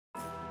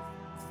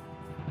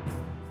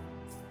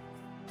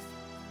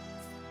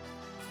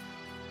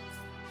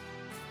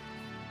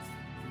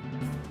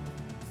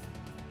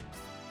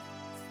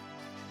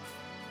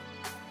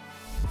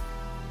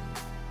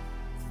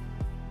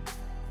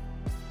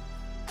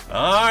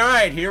All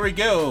right, here we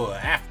go.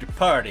 After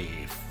Party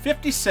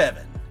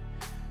 57.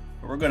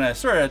 We're going to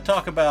sort of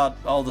talk about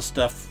all the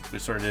stuff we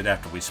sort of did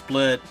after we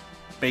split.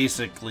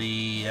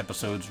 Basically,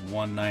 episodes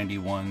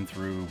 191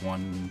 through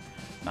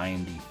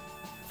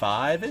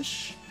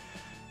 195-ish.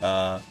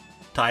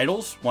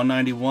 Titles,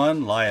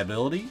 191,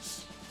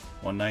 Liabilities.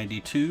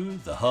 192,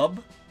 The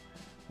Hub.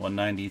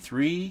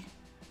 193,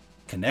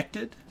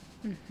 Connected.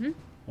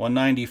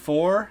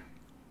 194,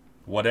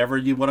 whatever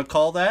you want to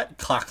call that,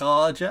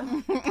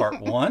 Clockology, Part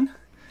 1.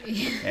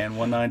 And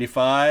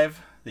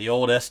 195, the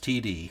old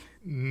STD.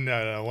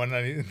 No,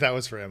 190. That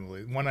was for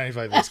Emily.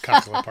 195 is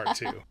Kakala Part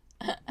 2.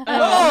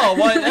 Oh,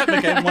 well, that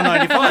became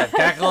 195.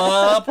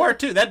 Kakala Part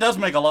 2. That does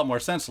make a lot more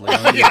sense, Lee.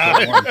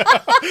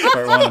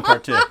 Part 1 and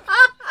Part 2.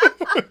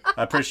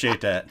 I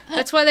appreciate that.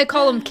 That's why they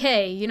call them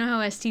K. You know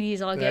how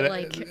STDs all get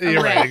like...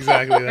 You're right,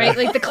 exactly. That. Right,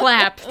 like the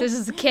clap. This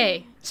is the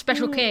K.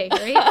 Special K,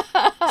 right?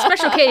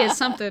 Special K is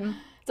something.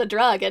 It's a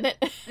drug, isn't it?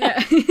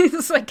 Yeah.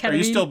 It's like ketamine. Are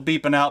you still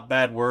beeping out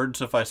bad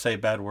words if I say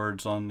bad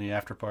words on the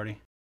after party?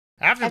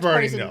 After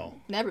party, no.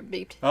 Never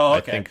beeped. Oh,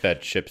 okay. I think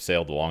that ship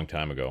sailed a long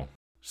time ago.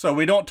 So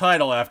we don't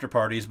title after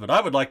parties, but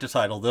I would like to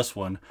title this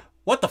one,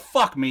 What the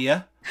Fuck,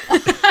 Mia?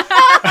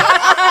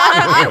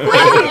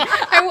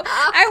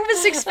 I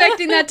was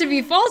expecting that to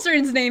be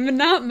Falzern's name and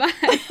not mine.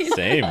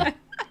 Same.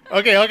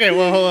 Okay,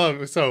 well,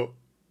 hold on. So,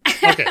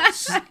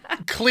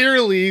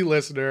 clearly,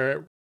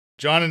 listener,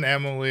 John and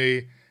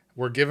Emily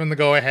were given the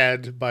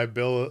go-ahead by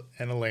Bill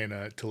and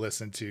Elena to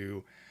listen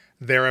to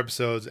their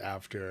episodes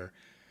after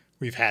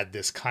we've had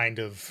this kind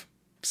of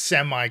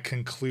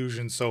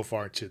semi-conclusion so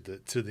far to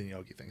the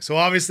Yogi thing. So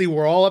obviously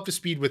we're all up to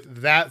speed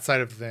with that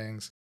side of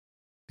things.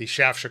 The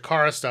Shaft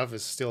Shakara stuff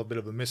is still a bit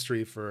of a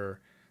mystery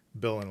for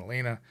Bill and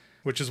Elena,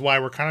 which is why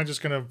we're kind of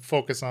just going to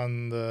focus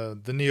on the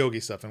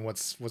Neogi stuff and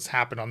what's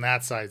happened on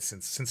that side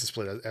since the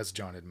split, as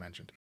John had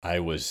mentioned. I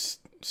was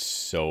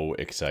so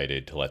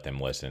excited to let them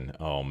listen.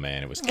 Oh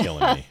man, it was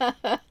killing me.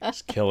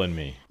 It's killing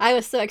me. I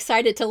was so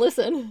excited to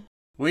listen.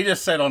 We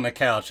just sat on the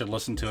couch and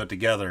listened to it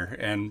together,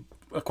 and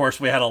of course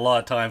we had a lot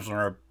of times when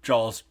our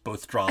jaws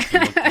both dropped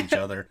and looked at each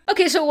other.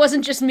 Okay, so it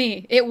wasn't just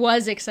me. It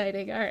was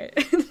exciting. All right.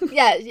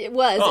 Yeah, it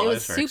was. Oh, it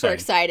was super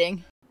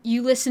exciting.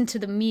 You listened to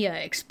the Mia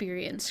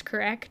experience,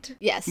 correct?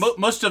 Yes.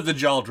 Most of the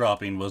jaw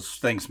dropping was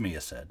things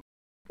Mia said.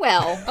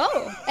 Well,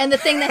 and the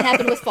thing that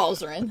happened with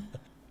Falzarin.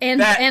 And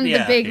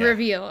the big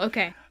reveal.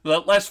 Okay.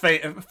 Let's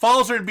face it,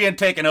 Falzarin being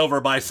taken over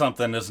by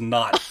something is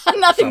not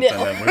Nothing something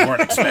that we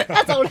weren't expecting.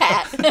 That's old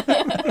hat.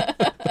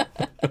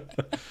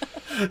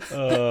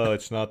 Oh,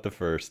 it's not the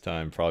first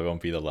time. Probably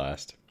won't be the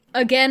last.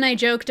 Again, I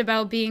joked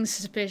about being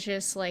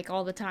suspicious like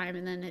all the time,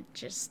 and then it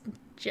just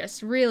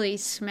really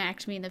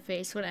smacked me in the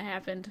face when it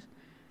happened.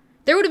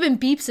 There would have been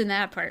beeps in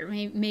that part,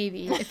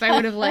 maybe, if I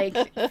would have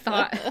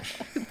thought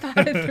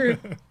it through.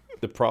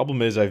 The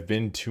problem is I've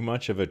been too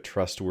much of a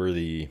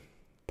trustworthy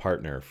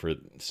partner for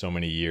so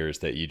many years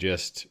that you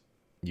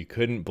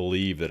couldn't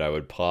believe that I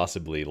would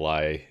possibly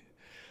lie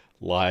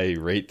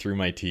right through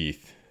my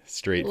teeth,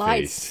 straight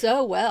Lied faced.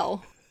 so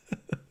well.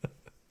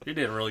 You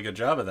did a really good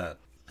job of that.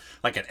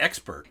 Like an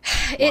expert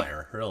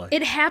liar, really.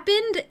 It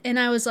happened, and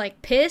I was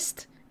like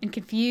pissed and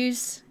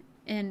confused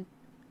and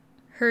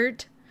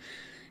hurt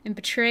and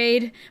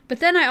betrayed. But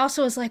then I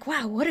also was like,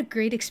 wow, what a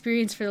great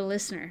experience for the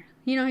listener.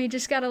 You know, you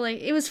just gotta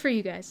it was for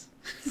you guys.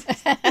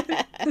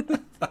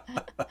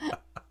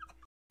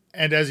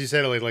 And as you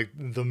said, like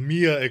the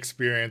Mia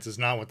experience is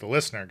not what the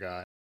listener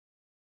got.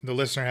 The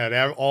listener had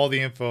all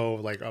the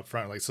info up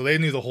front, so they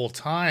knew the whole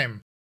time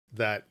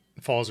that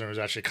Falzarin was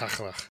actually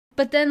Kakhlach.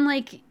 But then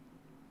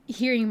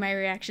hearing my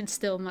reaction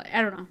still,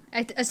 I don't know.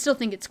 I still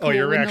think it's cool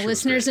your when the reaction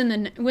was listeners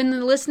when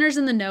the listeners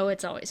in the know.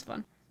 It's always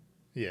fun.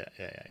 Yeah.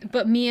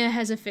 But Mia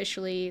has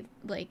officially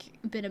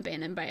been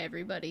abandoned by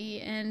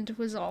everybody and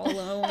was all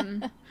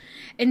alone.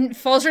 And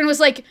Falzarin was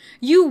like,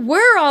 "You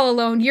were all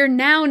alone. You're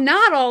now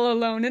not all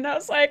alone." And I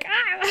was like,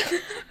 ah.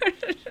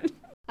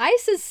 I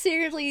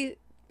sincerely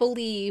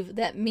believe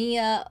that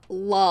Mia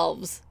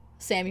loves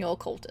Samuel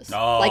Cultus.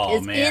 Oh,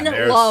 is in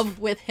love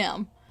with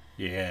him.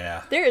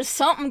 Yeah. There is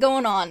something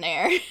going on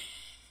there.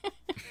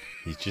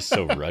 He's just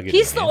so rugged.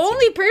 He's and the handsome.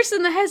 only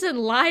person that hasn't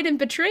lied and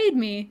betrayed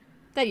me.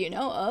 That you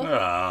know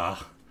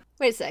of.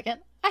 Wait a second.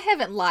 I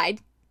haven't lied.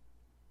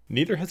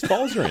 Neither has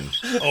Falzarin.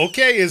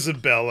 Okay,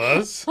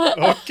 Isabella's.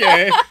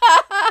 Okay.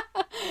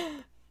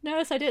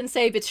 Notice I didn't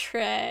say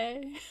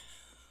betray.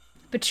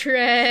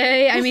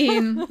 Betray. I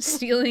mean,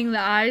 stealing the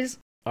eyes.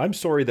 I'm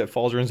sorry that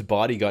Falzarin's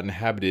body got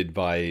inhabited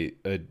by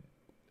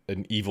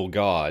an evil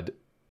god.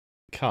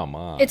 Come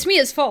on. It's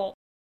Mia's fault.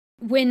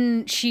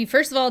 When she,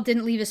 first of all,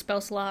 didn't leave a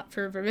spell slot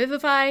for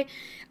Revivify,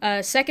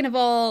 second of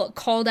all,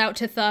 called out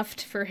to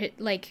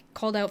Thuft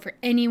called out for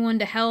anyone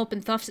to help,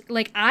 and Thuft,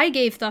 I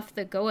gave Thuft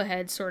the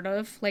go-ahead, sort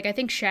of. I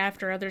think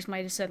Shaft or others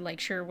might have said,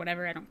 sure,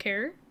 whatever, I don't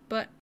care,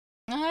 but...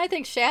 I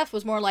think Shaft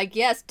was more like,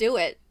 yes, do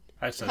it.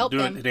 I said, help do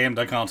him. it, damn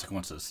the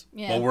consequences.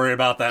 Yeah. We'll worry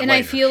about that and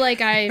later. I feel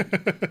like I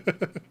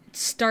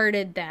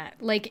started that.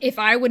 If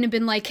I wouldn't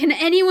have been can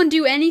anyone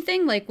do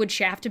anything? Would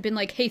Shaft have been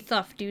hey,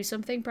 Thuft, do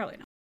something? Probably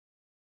not.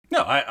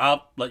 No,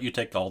 I'll let you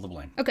take all the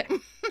blame. Okay.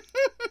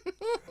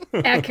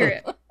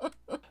 Accurate.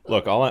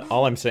 Look,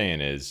 all I'm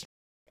saying is,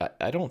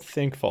 I don't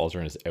think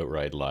Falzarin has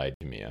outright lied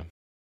to Mia.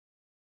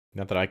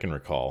 Not that I can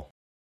recall.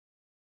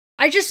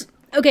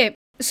 Okay,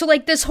 so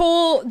like this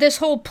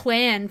whole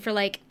plan for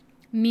like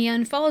Mia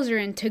and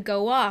Falzarin to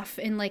go off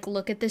and like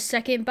look at this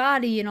second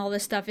body and all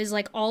this stuff is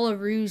like all a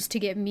ruse to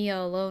get Mia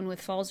alone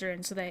with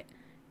Falzarin so that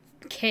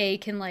Kay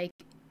can like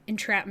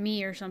entrap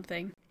me or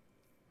something.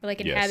 Or like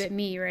inhabit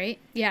me, right?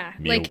 Yeah.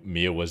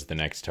 Mia was the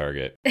next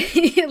target.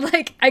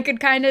 Like I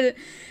could kind of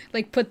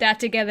like put that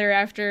together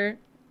after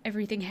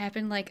everything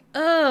happened. Like,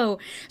 oh,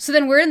 so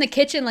then we're in the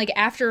kitchen like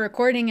after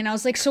recording and I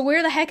was like, so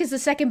where the heck is the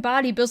second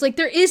body? Bill's like,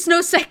 there is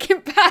no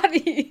second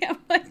body. I'm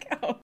like,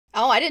 oh.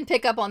 Oh, I didn't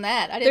pick up on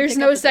that. There's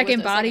no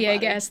second body, I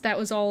guess. That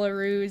was all a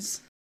ruse.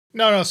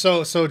 No.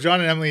 So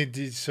John and Emily,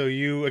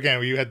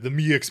 you had the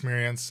Mia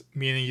experience,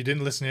 meaning you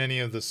didn't listen to any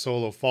of the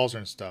solo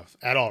Falzarin stuff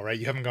at all, right?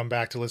 You haven't gone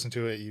back to listen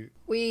to it.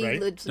 We right?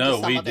 listened to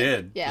some of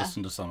it. Yeah.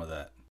 Listen to some of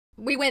that.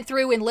 We went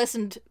through and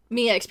listened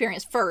Mia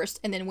experience first,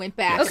 and then went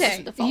back.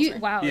 Okay. To Falzarin.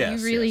 Wow.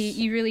 Yes,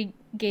 you really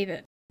gave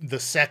it. The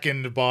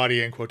second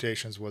body in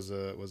quotations was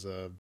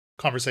a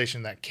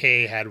conversation that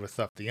Kay had with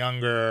Thuff the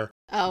Younger.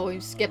 Oh, we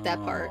skipped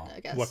that part,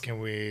 I guess. What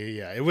can we...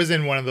 Yeah, it was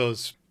in one of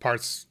those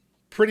parts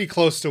pretty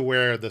close to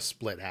where the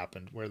split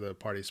happened, where the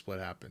party split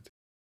happened.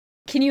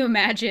 Can you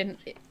imagine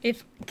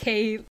if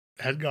Kay...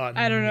 had gotten...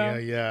 I don't know.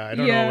 Yeah, I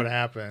don't know what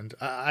happened.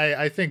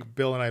 I think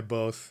Bill and I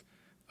both,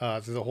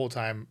 through the whole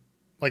time,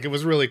 like, it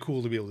was really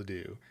cool to be able to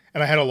do.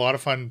 And I had a lot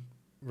of fun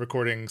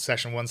recording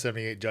Session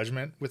 178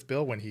 Judgment with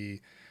Bill when he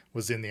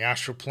was in the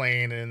astral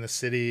plane and in the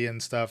city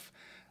and stuff.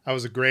 I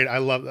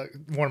love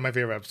one of my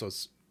favorite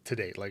episodes to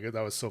date. Like,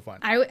 that was so fun.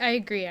 I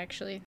agree,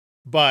 actually.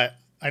 But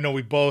I know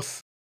we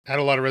both had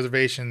a lot of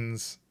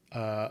reservations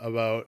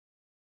about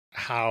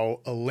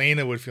how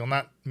Elena would feel.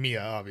 Not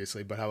Mia,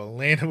 obviously, but how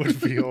Elena would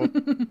feel.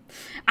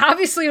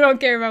 Obviously, we don't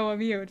care about what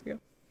Mia would feel.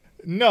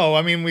 No,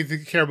 I mean, we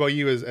care about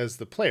you as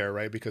the player,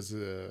 right? Because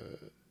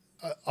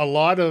a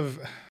lot of...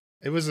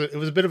 It was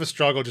a bit of a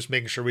struggle just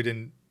making sure we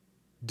didn't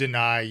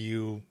deny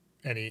you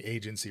any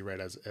agency, right,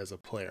 as a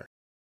player.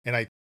 And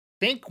I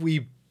think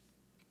we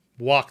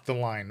walked the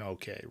line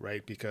okay,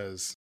 right?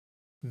 Because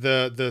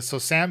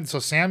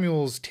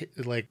Samuel's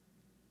like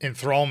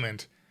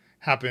enthrallment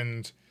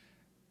happened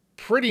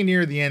pretty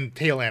near the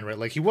tail end, right?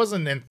 Like he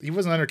wasn't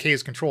under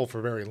Kay's control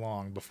for very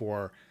long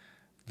before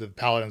the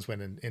Paladins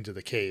went into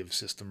the cave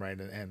system, right?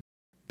 And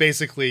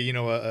basically,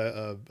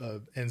 a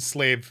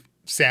enslaved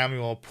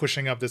Samuel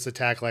pushing up this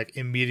attack like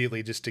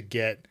immediately just to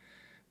get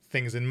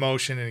things in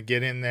motion and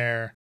get in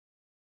there.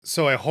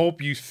 So I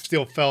hope you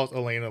still felt,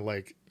 Elena,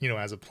 like,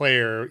 as a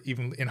player,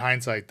 even in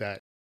hindsight, that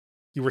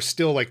you were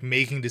still like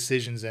making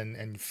decisions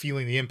and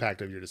feeling the impact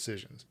of your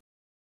decisions.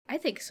 I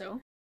think so.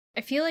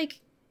 I feel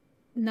like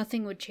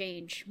nothing would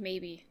change,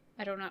 maybe.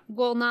 I don't know.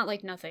 Well, not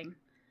like nothing.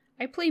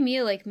 I play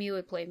Mia like Mia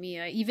would play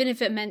Mia, even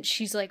if it meant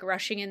she's like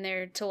rushing in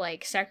there to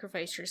like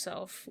sacrifice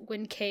herself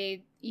when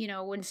Kay,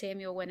 when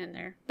Samuel went in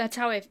there. That's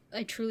how I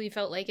truly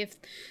felt like if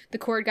the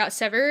cord got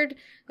severed,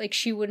 like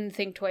she wouldn't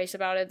think twice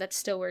about it. That's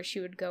still where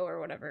she would go or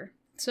whatever.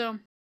 So.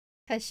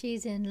 'Cause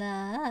she's in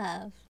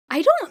love.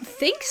 I don't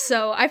think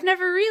so. I've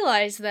never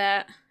realized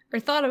that or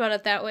thought about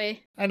it that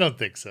way. I don't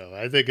think so.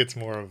 I think it's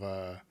more of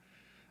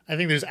I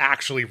think there's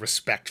actually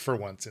respect for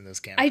once in this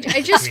campaign.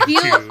 I just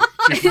feel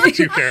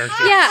two characters.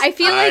 Yeah, I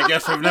feel like I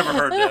guess I've never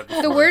heard that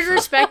before. The word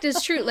respect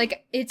is true.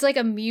 Like it's like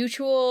a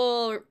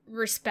mutual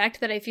respect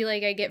that I feel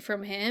like I get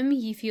from him.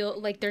 He feel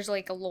like there's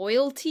like a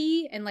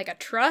loyalty and like a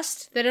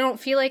trust that I don't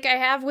feel like I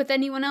have with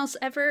anyone else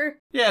ever.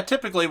 Yeah,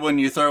 typically when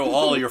you throw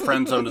all your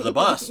friends under the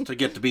bus to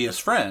get to be his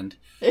friend,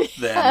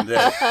 then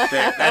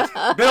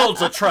that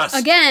builds a trust.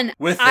 Again,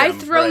 with them, I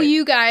throw right.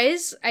 you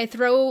guys. I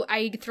throw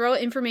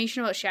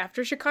information about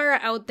Shafter Shakara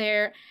out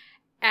there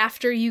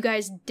after you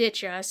guys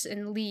ditch us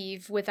and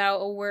leave without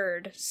a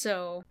word.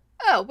 So.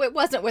 Oh, it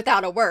wasn't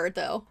without a word,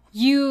 though.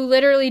 You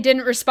literally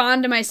didn't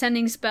respond to my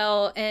sending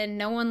spell, and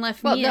no one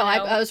left me. Well, no,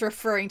 I was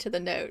referring to the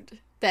note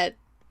that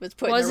was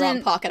put in the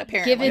wrong pocket,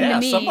 apparently. Given to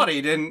me.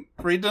 Somebody didn't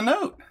read the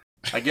note.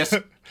 I guess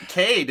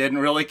Kay didn't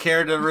really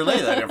care to relay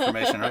that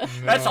information, right?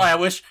 No. That's why I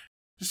wish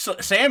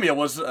Samuel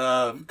was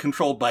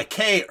controlled by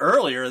Kay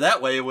earlier.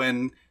 That way,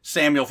 when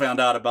Samuel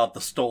found out about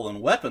the stolen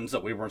weapons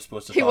that we weren't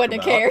supposed to talk about, he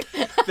wouldn't have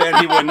cared. Then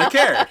he wouldn't have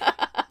cared.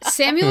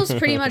 Samuel's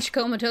pretty much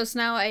comatose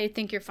now. I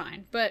think you're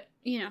fine, but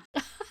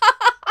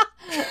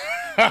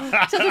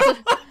So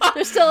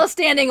there's still a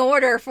standing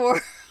order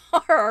for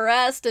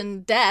arrest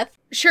and death.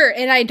 Sure,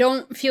 and I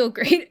don't feel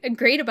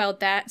great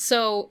about that.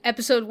 So,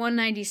 episode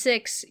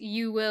 196,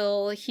 you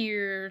will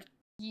hear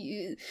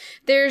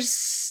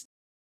there's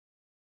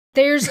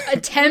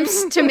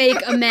attempts to make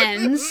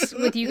amends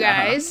with you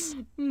guys.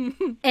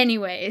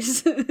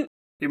 Anyways.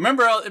 You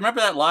remember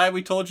that lie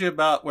we told you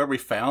about where we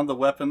found the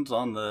weapons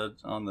on the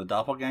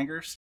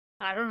doppelgangers?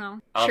 I don't know.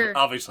 Sure.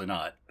 Obviously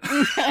not.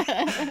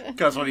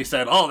 Because when he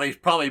said, "Oh,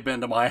 they've probably been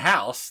to my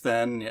house,"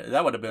 then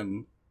that would have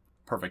been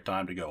perfect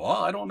time to go,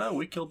 "Oh, I don't know.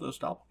 We killed those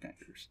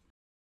doppelgangers."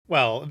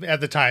 Well,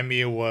 at the time,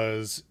 Mia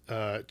was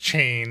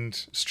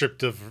chained,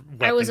 stripped of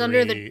weaponry, I was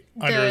under the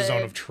a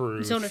zone of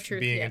truth,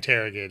 being yeah.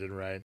 interrogated,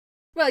 right?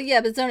 Well,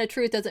 yeah, but zone of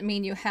truth doesn't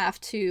mean you have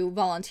to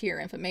volunteer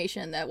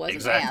information that wasn't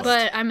Exactly. asked.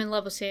 But I'm in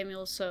love with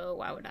Samuel, so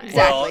why would I?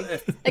 Exactly. Well,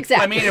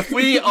 Exactly. I mean, if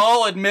we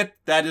all admit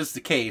that is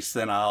the case,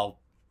 then I'll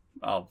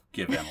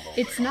give in a little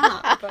It's bit.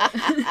 not. But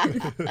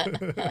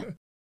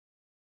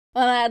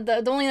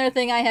The only other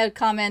thing I had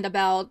comment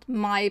about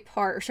my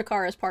part, or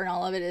Shakara's part in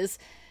all of it, is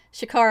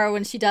Shakara,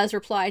 when she does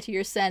reply to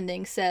your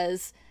sending,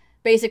 says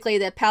basically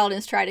that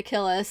paladins try to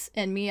kill us,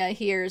 and Mia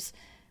hears,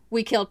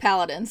 "We killed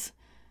paladins."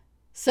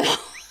 So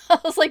I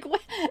was like,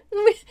 what?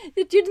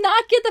 Did you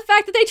not get the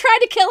fact that they tried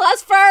to kill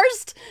us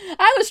first?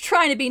 I was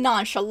trying to be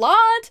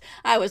nonchalant.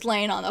 I was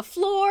laying on the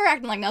floor,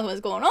 acting like nothing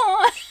was going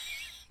on.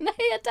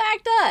 They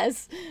attacked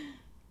us.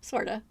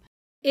 Sorta.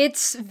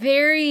 it's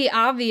very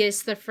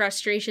obvious the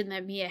frustration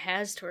that Mia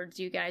has towards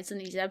you guys in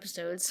these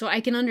episodes, so I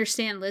can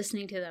understand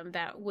listening to them.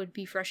 That would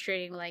be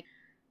frustrating, like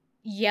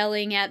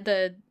yelling at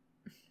the,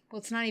 well,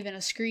 it's not even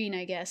a screen,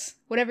 I guess.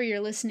 Whatever you're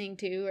listening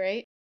to,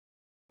 right?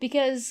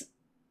 Because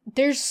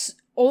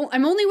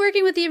I'm only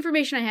working with the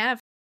information I have.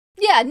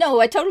 Yeah, no,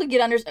 I totally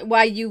get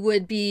why you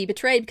would be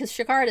betrayed, because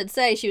Shakara did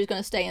say she was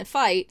going to stay and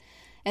fight,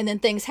 and then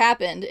things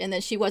happened, and then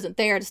she wasn't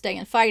there to stay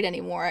and fight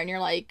anymore, and you're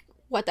like,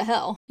 what the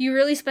hell? You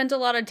really spent a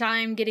lot of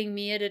time getting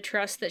Mia to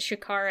trust that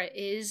Shakara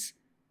is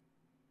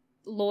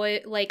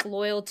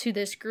loyal to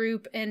this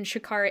group, and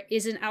Shakara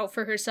isn't out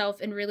for herself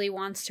and really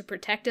wants to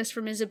protect us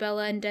from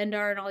Isabella and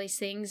Dendar and all these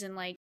things. And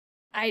like,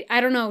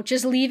 I don't know,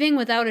 just leaving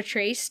without a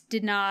trace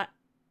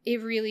it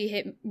really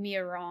hit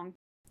Mia wrong.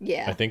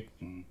 Yeah. I think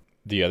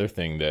the other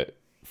thing that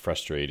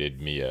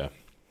frustrated Mia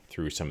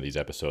through some of these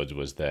episodes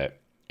was that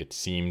it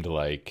seemed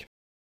like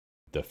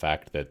the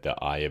fact that the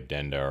Eye of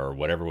Dendar, or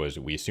whatever was,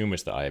 we assume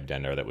it's the Eye of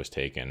Dendar that was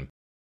taken,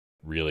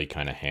 really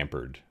kind of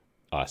hampered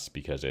us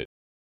because it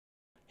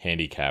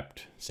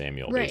handicapped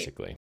Samuel, Right.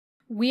 basically.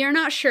 We are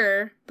not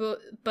sure,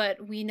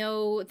 but we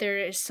know there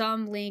is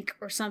some link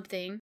or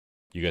something.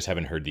 You guys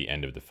haven't heard the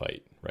end of the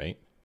fight, right?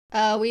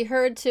 We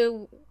heard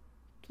the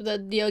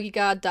Yogi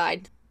God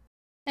died.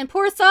 And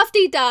poor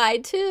Thufty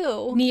died,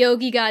 too.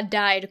 Neogi God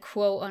died,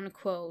 quote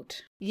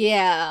unquote.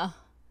 Yeah.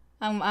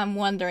 I'm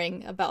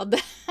wondering about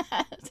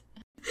that.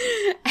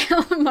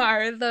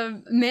 Elmar,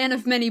 the man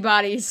of many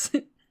bodies.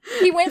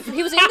 He was in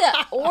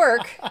the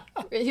orc.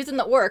 He was in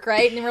the orc,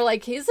 right? And we're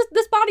like, this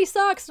body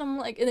sucks. And I'm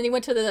like, and then he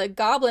went to the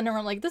goblin, and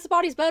we're like, this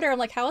body's better. I'm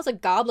like, how is a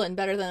goblin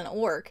better than an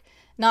orc?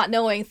 Not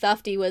knowing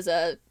Thufty was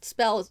a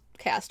spell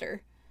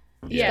caster,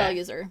 spell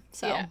user.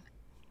 So Yeah.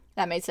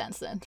 that made sense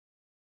then.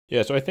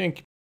 Yeah, so I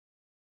think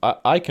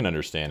I can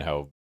understand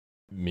how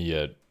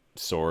Mia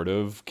sort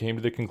of came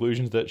to the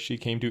conclusions that she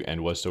came to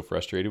and was so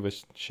frustrated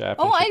with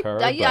Shaft and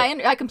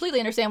Shakara. I completely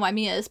understand why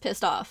Mia is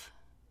pissed off.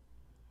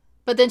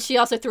 But then she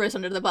also threw us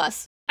under the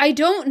bus. I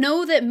don't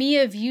know that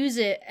Mia views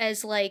it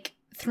as, like,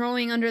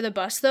 throwing under the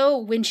bus, though,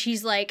 when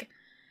she's like,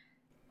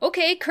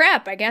 okay,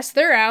 crap, I guess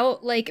they're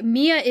out. Like,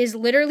 Mia is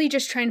literally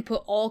just trying to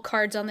put all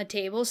cards on the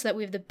table so that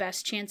we have the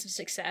best chance of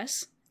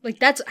success. Like,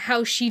 that's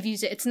how she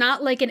views it. It's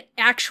not like an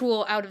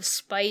actual out of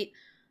spite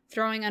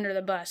throwing under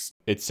the bus.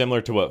 It's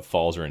similar to what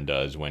Falzarin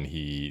does when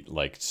he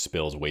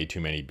spills way too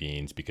many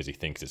beans because he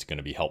thinks it's going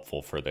to be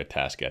helpful for the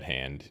task at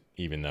hand,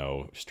 even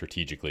though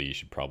strategically you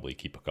should probably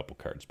keep a couple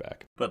cards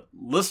back. But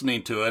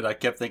listening to it, I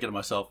kept thinking to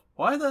myself,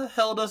 why the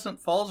hell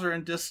doesn't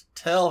Falzarin just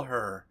tell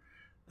her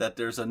that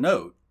there's a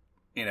note?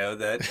 You know,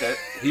 that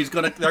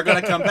they're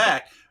gonna come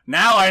back.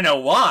 Now I know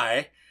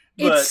why.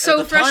 But It's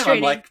so at the time,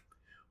 frustrating. I'm like,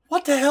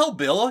 what the hell,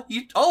 Bill?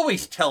 You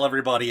always tell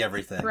everybody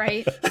everything.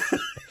 Right?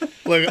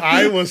 Like,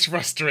 I was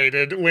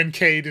frustrated when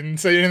Kay didn't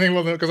say anything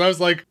about it, because I was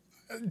like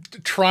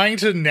trying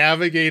to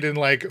navigate and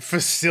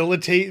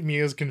facilitate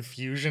Mia's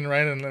confusion,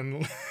 right? And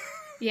then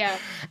Yeah.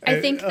 I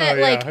think that,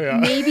 yeah.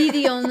 maybe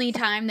the only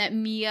time that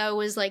Mia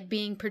was,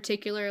 being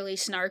particularly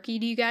snarky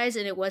to you guys,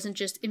 and it wasn't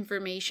just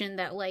information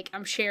that,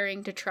 I'm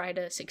sharing to try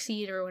to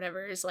succeed or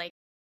whatever, is,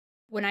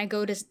 when I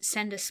go to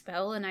send a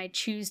spell and I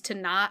choose to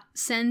not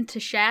send to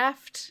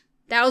Shaft,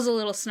 that was a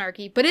little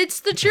snarky, but it's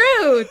the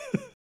truth!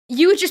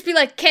 You would just be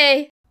like,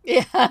 "Kay."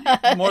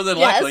 Yeah. More than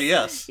likely,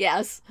 yes.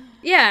 Yes.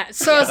 Yeah,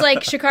 so I was like,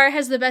 Shakara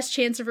has the best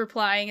chance of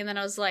replying, and then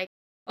I was like,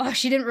 oh,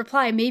 she didn't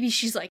reply. Maybe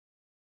she's,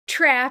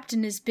 trapped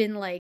and has been,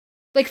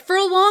 for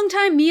a long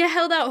time, Mia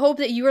held out hope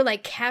that you were,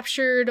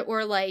 captured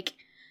or,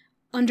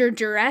 under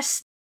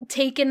duress,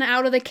 taken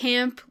out of the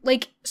camp.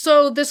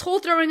 So this whole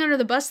throwing under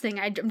the bus thing,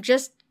 I'm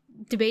just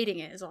debating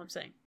it, is all I'm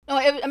saying. Oh,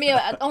 I mean,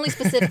 only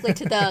specifically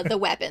to the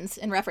weapons,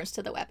 in reference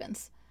to the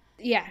weapons.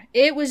 Yeah,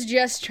 it was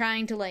just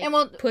trying to,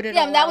 put it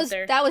all out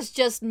there. That was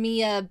just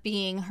Mia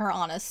being her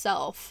honest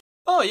self.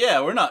 Oh, yeah,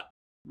 we're not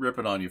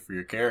ripping on you for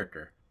your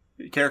character.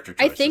 Character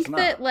choice. I think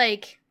that,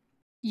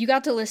 you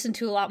got to listen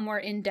to a lot more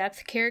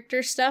in-depth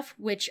character stuff,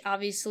 which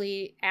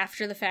obviously,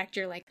 after the fact,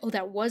 you're like, oh,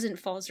 that wasn't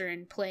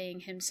Falzarin playing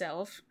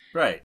himself.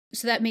 Right.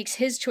 So that makes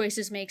his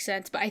choices make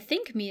sense, but I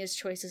think Mia's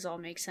choices all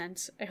make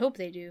sense. I hope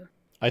they do.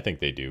 I think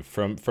they do.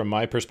 From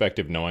my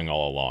perspective, knowing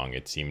all along,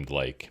 it seemed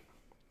like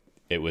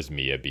It was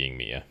Mia being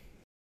Mia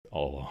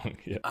all along.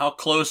 Yeah. How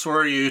close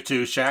were you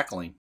to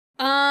shackling?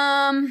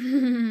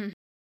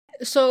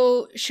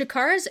 So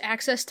Shakara's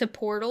access to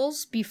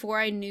portals before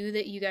I knew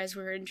that you guys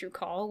were in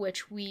Drukal,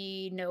 which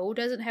we know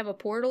doesn't have a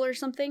portal or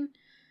something.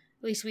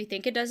 At least we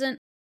think it doesn't,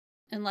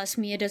 unless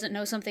Mia doesn't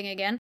know something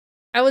again.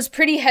 I was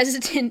pretty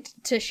hesitant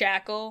to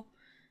shackle,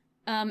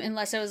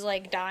 unless I was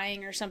like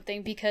dying or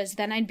something, because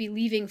then I'd be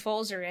leaving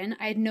Falzarin.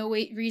 I had no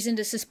reason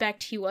to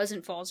suspect he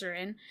wasn't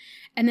Falzarin.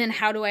 And then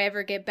how do I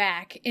ever get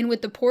back? And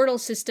with the portal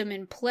system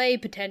in play,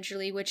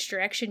 potentially, which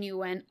direction you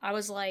went, I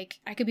was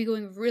like, I could be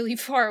going really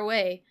far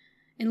away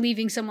and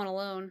leaving someone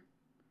alone.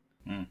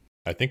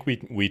 I think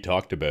we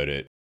talked about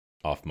it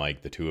off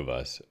mic, the two of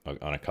us,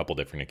 on a couple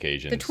different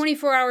occasions. The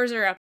 24 hours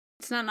are up.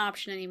 It's not an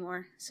option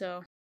anymore,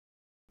 so...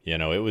 You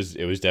know, it was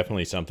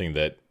definitely something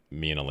that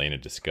me and Elena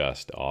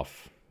discussed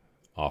off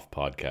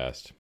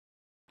podcast.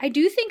 I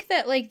do think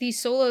that, like,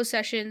 these solo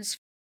sessions,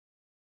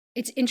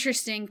 it's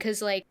interesting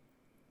because, like,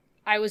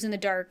 I was in the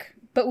dark,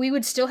 but we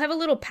would still have a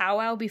little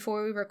powwow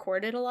before we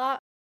recorded a lot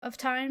of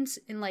times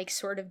and, like,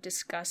 sort of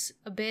discuss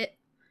a bit.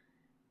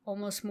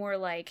 Almost more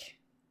like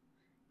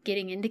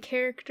getting into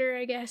character,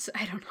 I guess.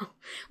 I don't know.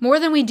 More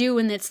than we do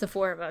when it's the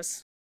four of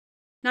us.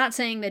 Not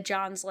saying that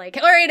John's like,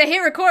 all right, I hit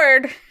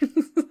record.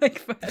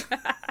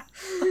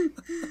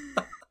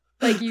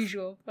 Like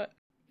usual. But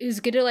it was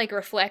good to like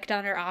reflect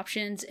on our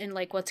options and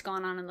like what's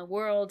gone on in the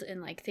world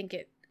and like think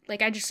it.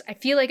 Like I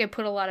feel like I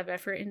put a lot of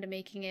effort into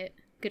making it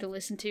good to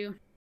listen to.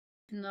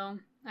 And though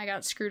I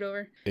got screwed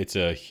over. It's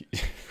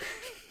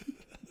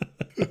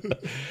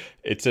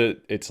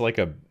like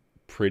a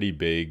pretty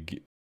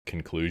big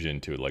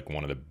conclusion to like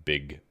one of the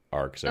big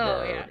arcs of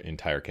our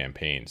entire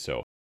campaign.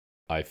 So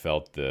I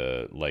felt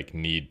the like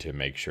need to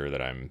make sure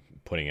that I'm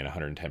putting in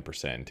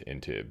 110%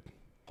 into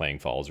playing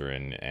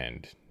Falzarin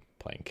and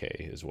playing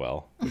Kay as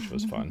well, which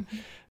was fun.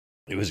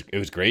 It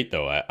was great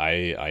though.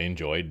 I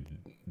enjoyed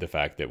the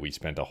fact that we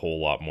spent a whole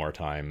lot more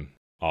time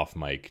off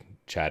mic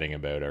chatting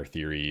about our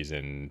theories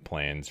and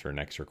plans for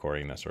next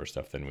recording, that sort of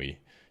stuff, than we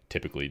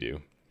typically do.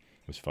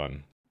 It was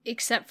fun.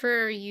 Except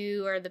for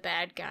you are the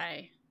bad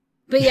guy.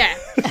 But yeah.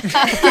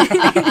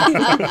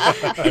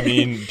 I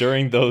mean,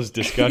 during those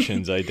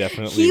discussions, I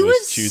definitely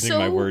was choosing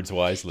my words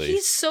wisely.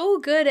 He's so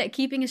good at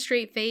keeping a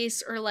straight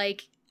face, or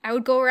like, I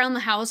would go around the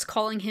house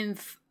calling him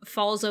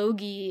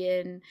Falzogi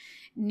and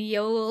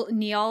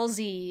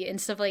Nialzi and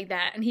stuff like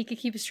that, and he could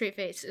keep a straight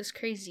face. It was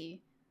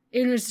crazy.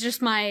 It was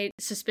just my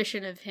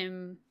suspicion of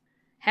him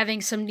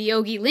having some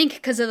Neogi link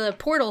because of the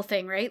portal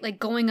thing, right? Like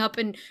going up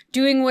and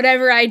doing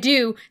whatever I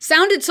do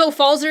sounded so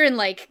Falzarin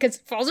like, because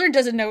Falzarin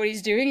doesn't know what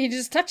he's doing. He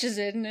just touches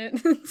it and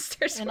it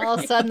starts and working. all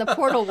of a sudden the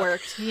portal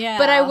worked. Yeah.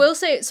 But I will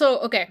say, so,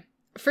 okay.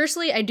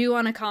 Firstly, I do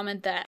want to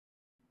comment that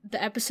the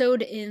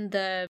episode in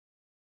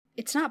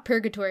it's not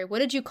Purgatory. What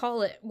did you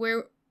call it?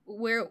 What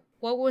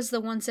was the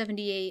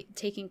 178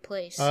 taking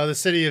place? The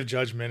City of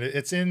Judgment.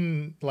 It's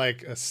in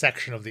like a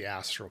section of the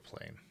astral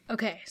plane.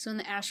 Okay, so in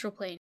the astral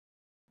plane.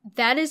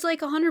 That is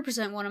like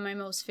 100% one of my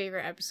most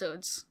favorite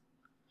episodes.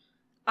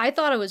 I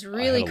thought it was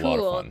really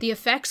cool. The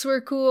effects were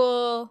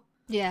cool.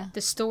 Yeah. The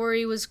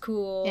story was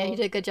cool. Yeah, you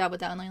did a good job with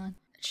that one, Leland.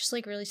 It just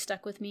like really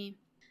stuck with me.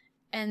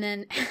 And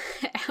then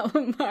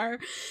Alamar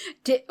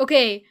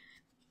okay,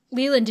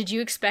 Leland, did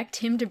you expect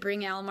him to bring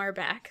Alamar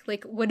back?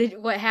 Like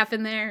what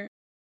happened there?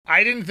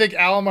 I didn't think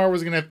Alamar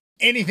was going to have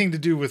anything to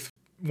do with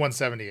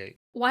 178.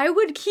 Why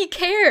would he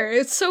care?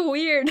 It's so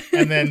weird.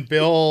 And then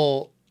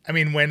Bill, I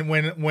mean,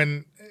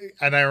 when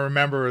and I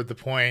remember the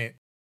point,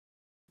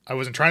 I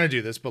wasn't trying to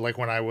do this, but like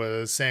when I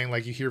was saying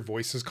like you hear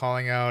voices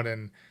calling out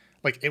and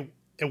like it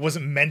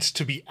wasn't meant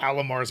to be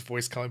Alamar's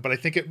voice calling, but I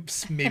think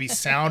it maybe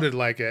sounded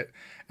like it.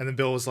 And then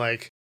Bill was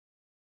like,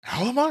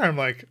 Alamar? I'm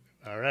like,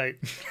 all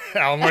right.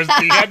 Alamar's,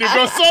 he had to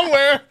go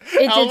somewhere.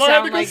 It Alamar did had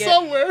sound to go like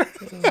somewhere.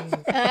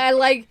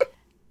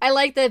 I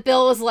like that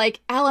Bill was like,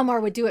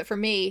 Alamar would do it for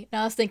me.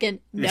 And I was thinking,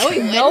 no, he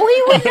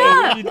would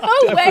not. He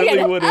Oh, definitely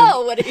wait. wouldn't.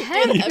 Oh, what he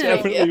did. He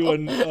definitely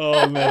wouldn't.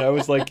 Oh, man. I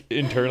was like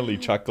internally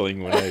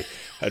chuckling when I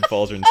had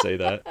Falzarin say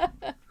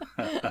that.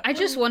 I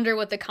just wonder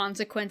what the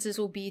consequences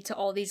will be to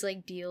all these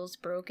like deals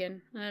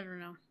broken. I don't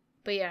know.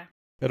 But yeah.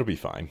 It'll be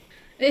fine.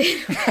 It'll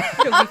be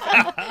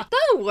fine.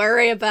 Don't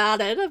worry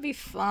about it. It'll be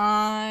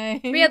fine.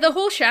 But yeah, the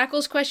whole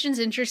Shackles question's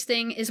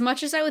interesting. As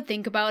much as I would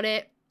think about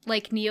it,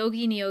 like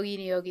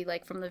Neogi,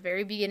 like from the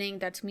very beginning,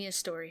 that's Mia's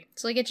story.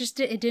 So like it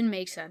didn't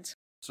make sense.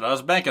 So I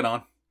was banking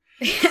on.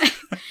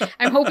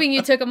 I'm hoping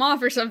you took him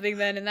off or something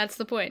then, and that's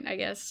the point, I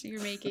guess,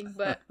 you're making.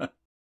 But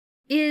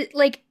it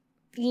like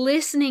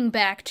listening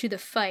back to the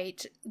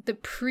fight, the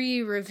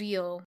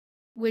pre-reveal,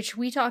 which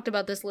we talked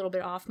about this a little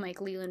bit off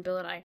mic, Leland, Bill,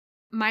 and I.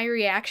 My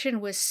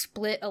reaction was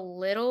split a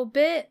little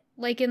bit,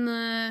 like in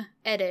the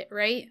edit,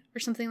 right? Or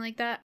something like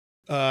that.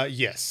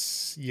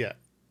 Yes. Yeah.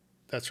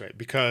 That's right.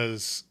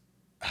 Because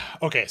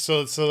okay,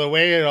 so the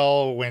way it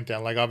all went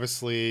down, like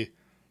obviously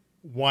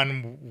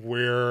one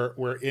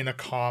we're in a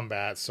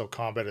combat, so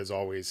combat is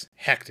always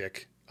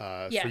hectic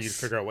for you to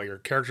figure out what your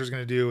character's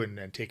going to do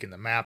and taking the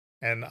map.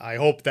 And I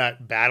hope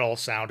that battle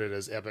sounded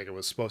as epic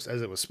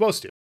as it was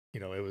supposed to. you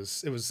know,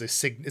 it's a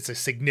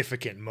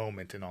significant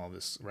moment in all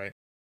this, right?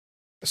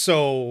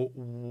 So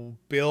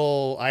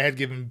I had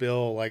given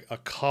Bill like a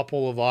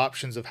couple of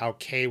options of how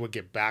Kay would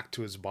get back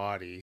to his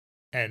body,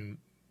 and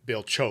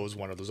Bill chose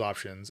one of those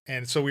options.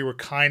 And so we were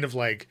kind of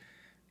like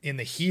in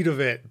the heat of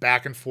it,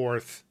 back and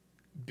forth,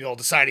 Bill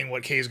deciding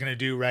what Kay is going to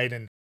do, right?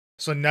 And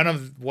so none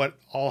of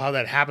how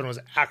that happened was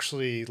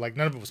actually, like,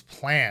 none of it was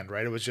planned,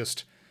 right? It was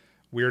just,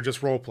 we were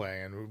just role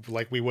playing,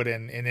 like we would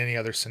in any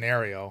other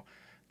scenario,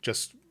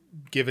 just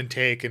give and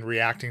take and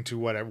reacting to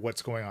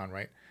what's going on,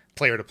 right?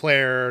 Player to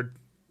player,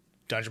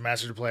 dungeon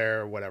master to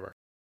player, whatever.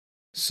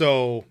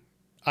 So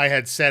I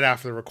had said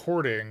after the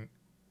recording,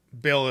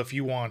 Bill, if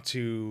you want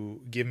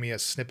to give me a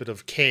snippet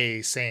of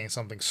Kay saying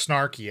something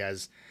snarky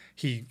as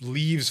he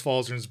leaves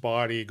Falzarin's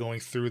body going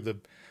through the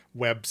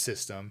web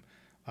system,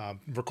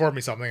 record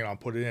me something and I'll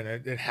put it in.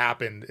 It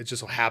happened. It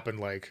just so happened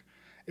like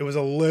it was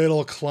a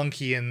little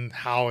clunky in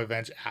how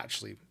events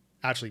actually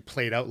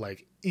played out,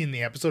 like in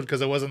the episode,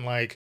 because it wasn't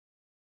like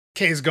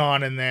Kay's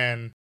gone and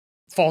then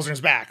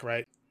Falzarin's back,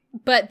 right?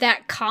 But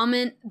that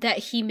comment that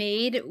he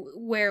made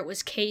where it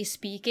was Kay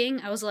speaking,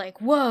 I was like,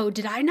 whoa,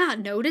 did I not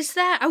notice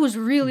that? I was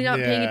really not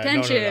paying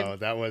attention. No.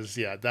 That was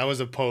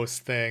a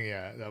post thing.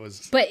 Yeah, that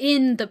was. But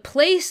in the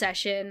play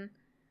session,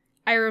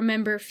 I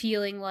remember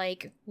feeling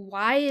like,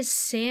 why is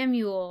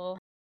Samuel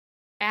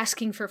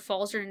asking for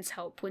Falzarin's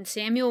help? When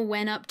Samuel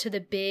went up to the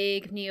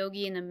big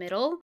Nyogi in the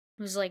middle,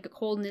 was like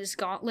holding his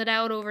gauntlet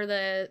out over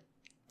the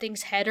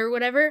thing's head or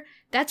whatever,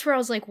 that's where I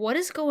was like, what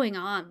is going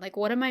on? Like,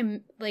 what am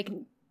I, like...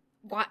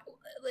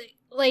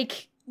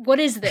 what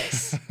is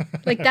this?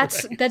 Like,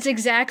 that's right. That's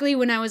exactly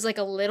when I was like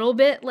a little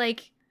bit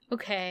like,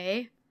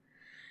 okay,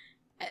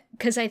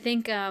 because I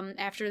think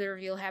after the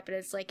reveal happened,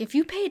 it's like, if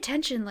you pay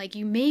attention, like,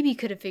 you maybe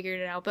could have figured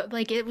it out, but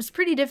like it was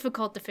pretty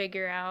difficult to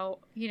figure out,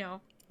 you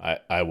know.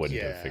 I wouldn't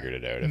have figured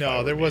it out.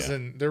 No, there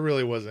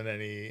really wasn't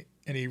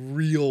any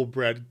real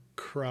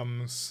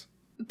breadcrumbs.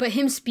 But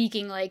him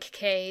speaking like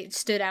Kay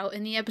stood out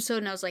in the episode,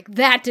 and I was like,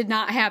 that did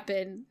not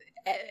happen.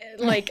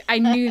 Like, I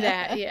knew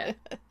that. Yeah.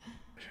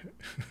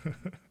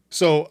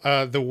 So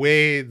the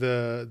way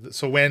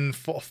so when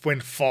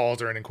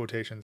Falzarin in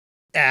quotations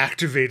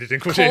activated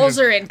in quotations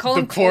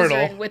the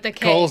portal with the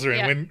K. Falzarin,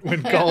 yeah.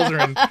 when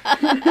Falzarin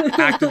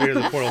activated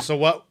the portal. So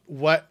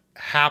what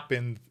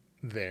happened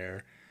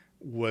there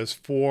was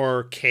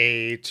for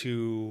Kay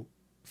to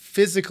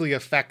physically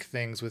affect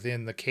things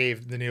within the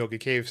cave, the Nyogi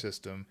cave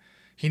system.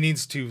 He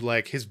needs to,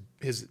 like, his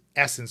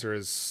essence, or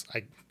his,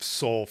 like,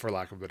 soul, for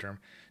lack of a term,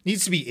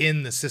 needs to be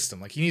in the system.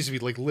 Like, he needs to be,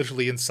 like,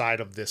 literally inside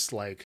of this,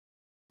 like,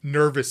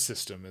 nervous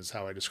system is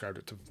how I described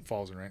it to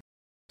Falzarin, right?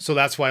 So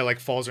that's why, like,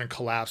 Falzarin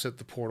collapsed at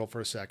the portal for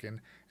a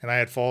second, and I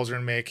had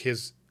Falzarin make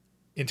his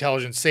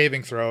intelligence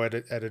saving throw at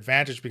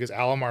advantage, because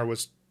Alamar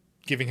was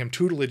giving him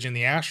tutelage in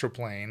the astral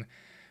plane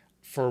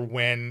for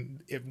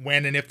when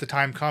and if the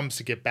time comes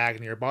to get back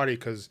into your body,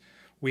 because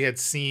we had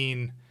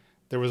seen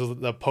there was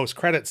the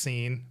post-credit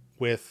scene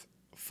with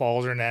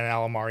Falzarin and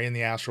Alamar in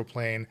the astral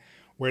plane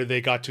where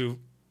they got to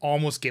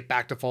almost get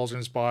back to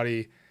Falzarin's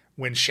body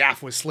when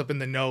Shaft was slipping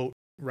the note,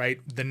 right?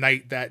 The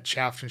night that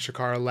Shaft and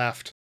Shakara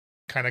left.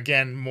 Kind of,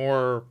 again,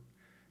 more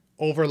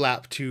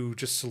overlap to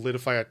just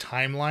solidify a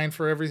timeline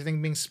for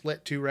everything being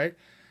split too, right?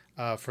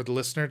 For the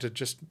listener to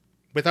just,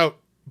 without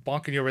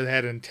bonking you over the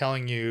head and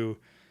telling you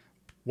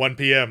 1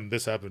 p.m.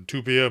 this happened,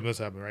 2 p.m. this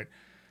happened, right?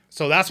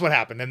 So that's what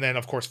happened. And then,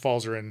 of course,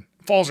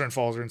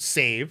 Falzarin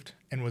saved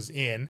and was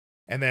in,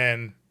 and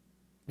then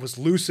was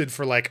lucid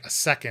for like a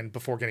second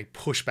before getting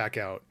pushed back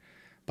out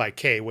by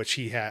Kay, which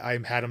I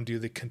had him do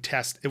the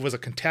contest. It was a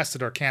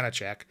contested Arcana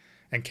check,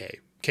 and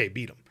Kay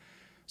beat him.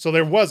 So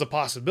there was a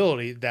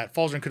possibility that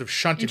Falzarin could have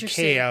shunted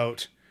Kay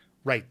out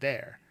right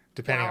there,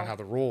 depending on how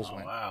the rolls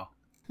went. Wow.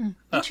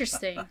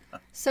 Interesting.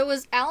 So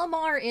was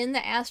Alamar in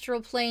the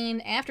astral plane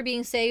after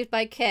being saved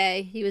by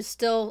Kay? He was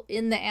still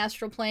in the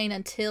astral plane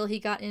until he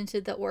got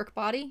into the orc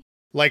body?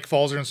 Like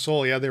Falzarin's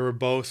soul, yeah, they were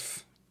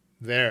both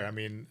there. I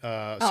mean, so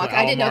okay.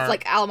 I didn't know if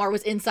like Alamar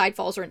was inside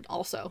Falzarin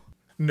also.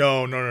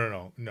 No.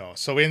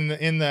 So in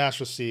the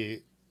astral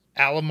sea,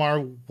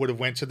 Alamar would have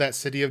went to that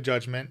city of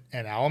judgment,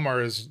 and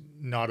Alamar is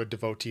not a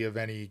devotee of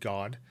any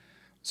god,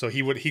 so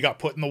he got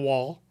put in the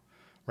wall,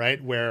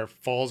 right, where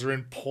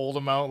Falzarin pulled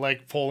him out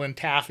like pulling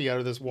taffy out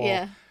of this wall.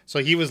 Yeah. So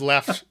he was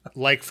left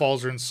like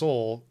Falzarin's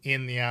soul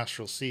in the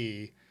astral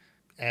sea,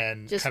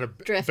 and just kind of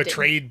drifting.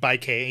 Betrayed by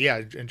Kay,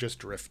 yeah, and just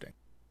drifting.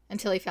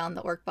 Until he found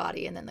the orc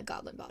body and then the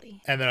goblin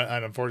body. And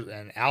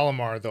unfortunately,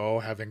 Alamar, though,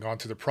 having gone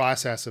through the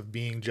process of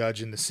being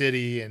judged in the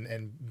city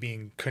and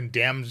being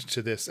condemned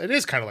to this, it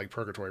is kind of like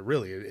purgatory,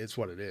 really. It's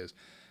what it is.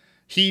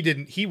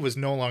 He was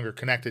no longer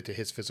connected to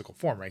his physical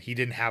form, right? He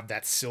didn't have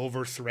that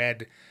silver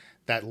thread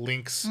that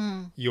links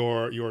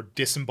your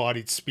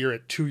disembodied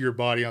spirit to your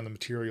body on the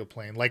material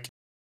plane. Like,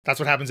 that's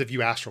what happens if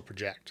you astral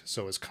project.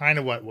 So it's kind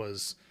of what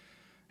was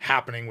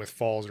happening with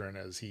Falzarin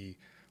as he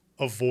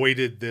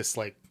avoided this,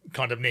 like,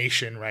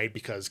 condemnation, right?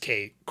 Because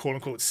Kay, quote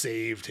unquote,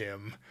 saved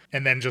him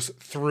and then just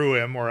threw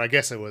him, or I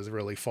guess it was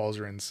really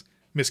Falzarin's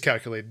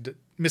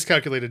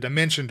miscalculated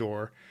dimension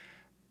door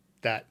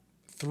that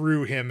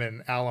threw him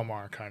and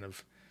Alamar kind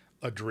of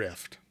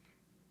adrift.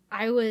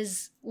 I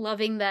was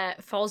loving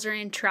that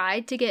Falzarin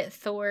tried to get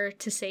Thor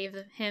to save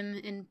him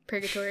in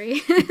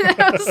Purgatory.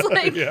 I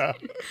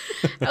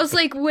was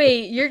like,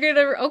 wait, you're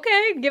gonna,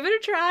 okay, give it a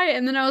try.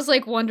 And then I was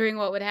like wondering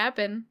what would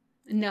happen.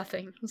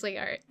 Nothing. I was like,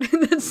 all right,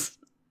 that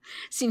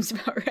seems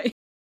about right.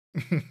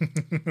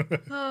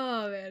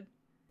 Oh, man.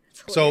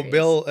 So,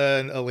 Bill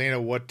and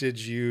Elena, what did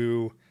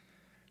you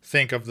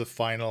think of the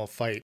final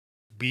fight?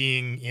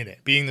 Being in it,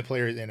 being the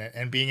players in it,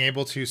 and being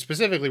able to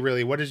specifically,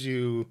 really, what did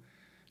you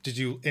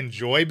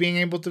enjoy being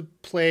able to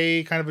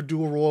play kind of a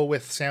dual role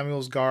with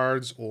Samuel's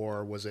guards,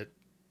 or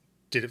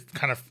did it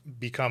kind of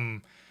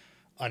become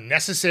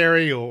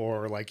unnecessary,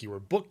 or like you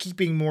were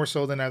bookkeeping more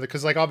so than other?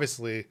 Because like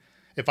obviously,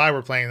 if I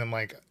were playing them,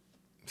 like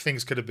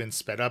things could have been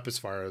sped up as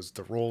far as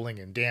the rolling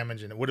and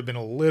damage, and it would have been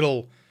a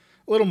little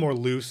more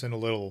loose and a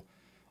little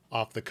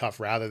off the cuff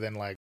rather than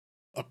like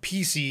a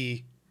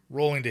PC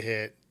rolling to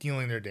hit,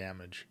 dealing their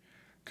damage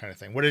kind of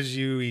thing. What did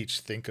you each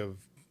think of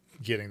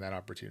getting that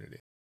opportunity?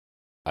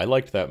 I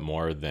liked that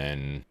more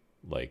than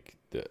like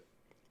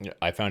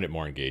I found it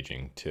more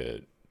engaging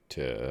to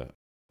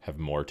have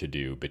more to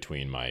do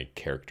between my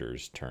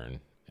character's turn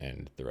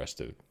and the rest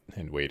of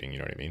and waiting, you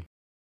know what I mean?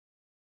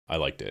 I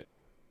liked it.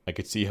 I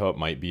could see how it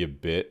might be a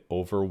bit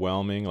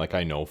overwhelming. Like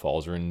I know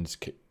Falzarin's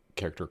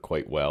character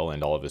quite well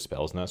and all of his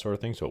spells and that sort of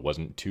thing, so it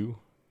wasn't too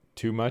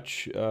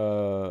much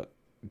to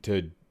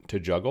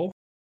juggle.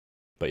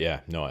 But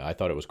yeah, no, I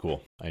thought it was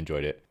cool. I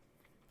enjoyed it.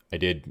 I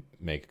did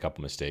make a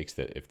couple mistakes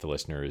that if the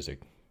listener is a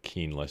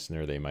keen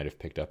listener, they might have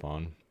picked up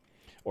on,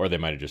 or they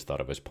might have just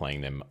thought I was playing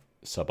them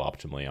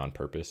suboptimally on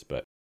purpose.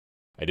 But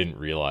I didn't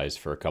realize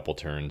for a couple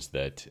turns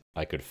that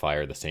I could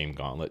fire the same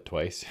gauntlet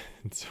twice.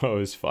 So I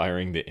was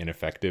firing the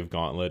ineffective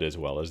gauntlet as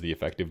well as the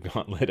effective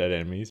gauntlet at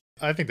enemies.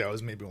 I think that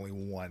was maybe only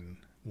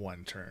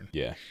one turn.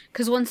 Yeah.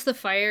 Because once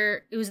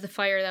it was the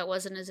fire that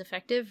wasn't as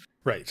effective.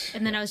 Right.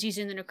 And then I was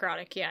using the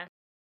necrotic, yeah.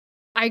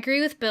 I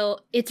agree with Bill.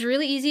 It's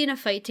really easy in a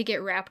fight to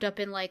get wrapped up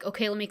in like,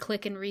 okay, let me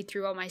click and read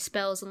through all my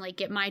spells and like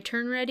get my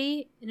turn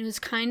ready. And it was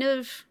kind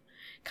of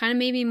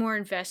made me more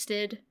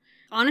invested.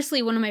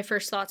 Honestly, one of my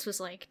first thoughts was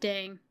like,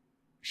 dang,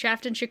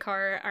 Shaft and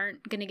Shakara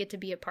aren't going to get to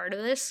be a part of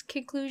this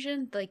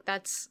conclusion. Like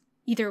that's,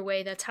 either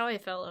way, that's how I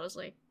felt. I was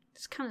like,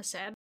 it's kind of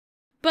sad.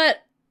 But,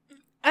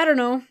 I don't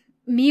know.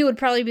 Me would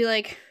probably be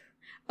like,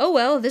 oh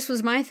well, this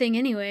was my thing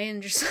anyway.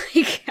 And just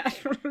like, I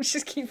don't know,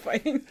 just keep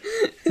fighting.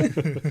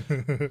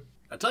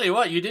 I tell you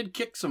what, you did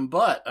kick some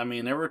butt. I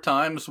mean, there were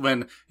times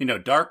when,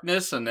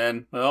 darkness and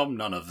then, well,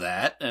 none of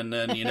that. And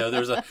then,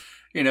 there's a,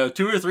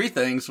 2 or 3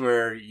 things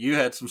where you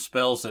had some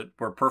spells that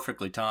were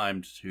perfectly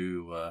timed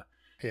to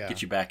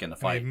get you back in the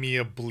fight.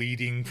 Mia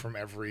bleeding from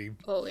every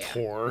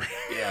pore.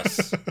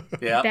 Yes.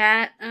 Yeah.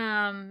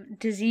 That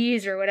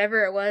disease or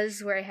whatever it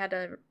was where I had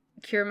to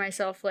cure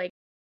myself, like,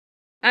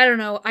 I don't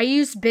know. I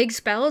used big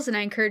spells and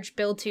I encouraged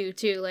Bill to,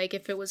 too. Like,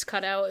 if it was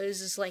cut out, it was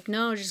just like,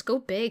 no, just go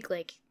big.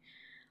 Like,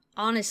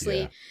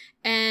 honestly. Yeah.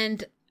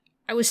 And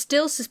I was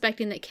still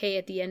suspecting that Kay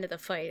at the end of the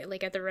fight,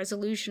 like at the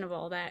resolution of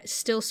all that,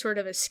 still sort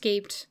of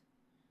escaped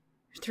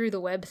through the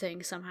web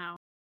thing somehow.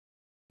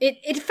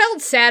 It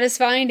felt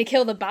satisfying to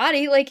kill the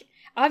body. Like,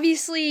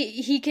 obviously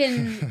he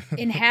can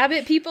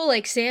inhabit people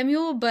like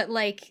Samuel, but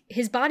like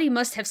his body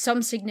must have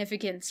some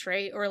significance,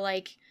 right? Or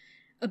like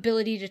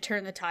ability to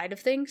turn the tide of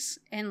things.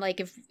 And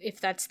like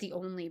if that's the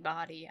only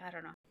body, I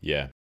don't know.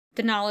 Yeah.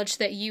 The knowledge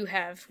that you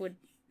have would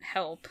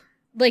help.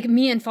 Like,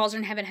 me and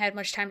Falzarin haven't had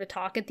much time to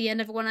talk at the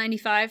end of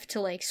 195 to,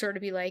 like, sort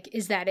of be like,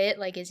 is that it?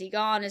 Like, is he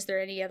gone? Is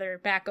there any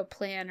other backup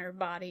plan or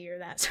body or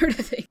that sort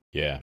of thing?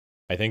 Yeah.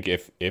 I think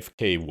if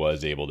Kay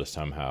was able to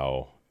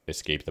somehow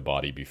escape the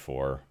body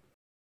before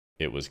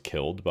it was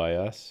killed by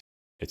us,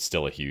 it's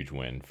still a huge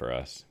win for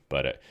us.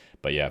 But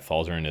yeah,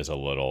 Falzarin is a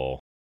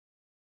little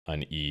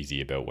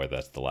uneasy about whether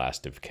that's the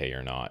last of Kay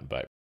or not.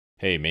 But,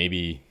 hey,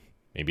 maybe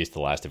it's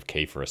the last of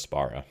Kay for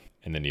Aspara,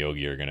 and the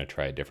Neogi are going to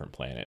try a different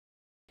planet.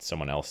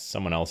 Someone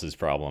else's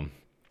problem.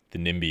 The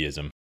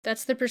NIMBYism.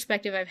 That's the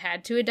perspective I've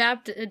had to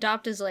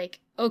adopt is like,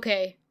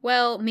 okay,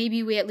 well,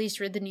 maybe we at least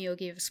rid the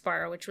Neogi of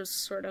Aspara, which was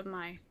sort of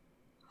my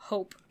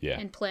hope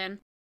and plan.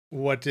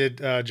 What did,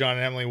 John and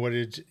Emily, what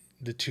did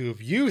the two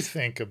of you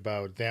think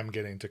about them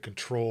getting to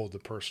control the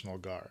personal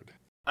guard?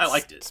 I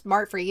liked it.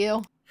 Smart for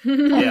you.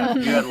 Yeah,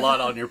 you had a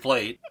lot on your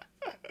plate.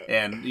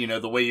 And,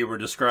 the way you were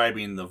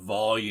describing the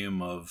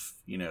volume of,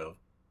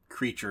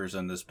 creatures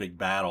in this big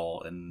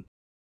battle and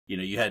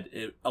you had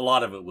a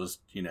lot of it was,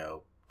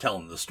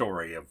 telling the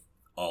story of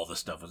all the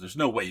stuff. There's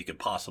no way you could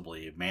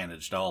possibly have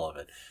managed all of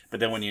it.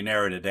 But then when you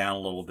narrowed it down a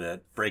little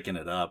bit, breaking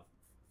it up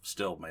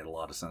still made a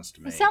lot of sense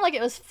to me. It sounded like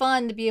it was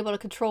fun to be able to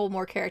control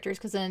more characters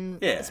because then,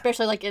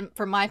 especially like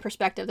from my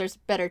perspective, there's a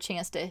better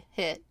chance to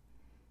hit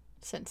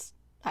since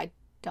I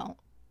don't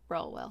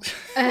roll well.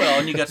 Well,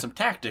 and you got some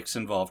tactics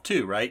involved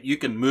too, right? You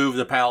can move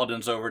the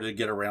paladins over to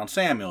get around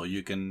Samuel.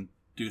 You can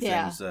do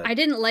things that... I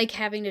didn't like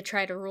having to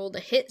try to roll to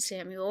hit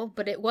Samuel,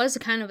 but it was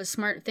kind of a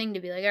smart thing to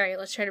be like, all right,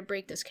 let's try to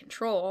break this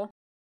control.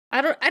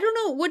 I don't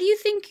know. What do you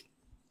think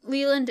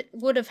Leland,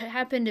 would have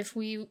happened if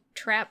we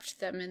trapped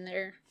them in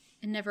there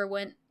and never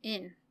went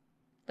in?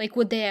 Like,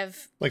 would they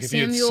have... Like if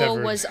you had Samuel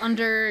severed- was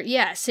under...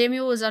 Yeah,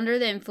 Samuel was under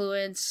the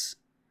influence.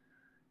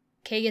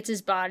 Kay gets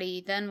his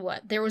body, then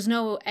what? There was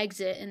no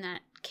exit in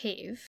that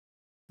cave.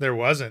 There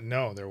wasn't.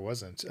 No, there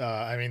wasn't.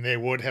 I mean, they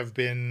would have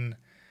been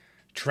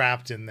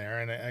trapped in there.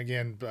 And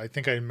again, I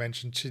think I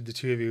mentioned to the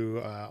two of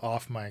you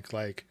off mic,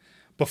 like,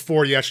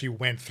 before you actually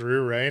went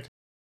through, right?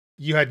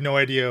 You had no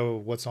idea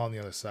what's on the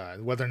other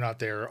side, whether or not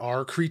there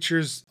are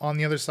creatures on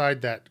the other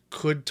side that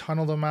could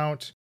tunnel them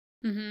out.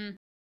 Mm-hmm.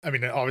 I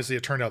mean, obviously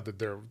it turned out that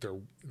there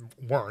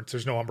weren't.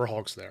 There's no Umber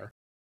Hulks there.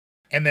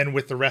 And then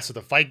with the rest of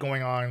the fight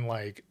going on,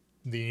 like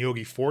the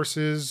Yogi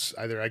forces,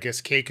 either I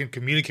guess Kay can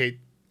communicate.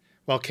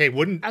 Well, Kay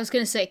wouldn't. I was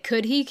going to say,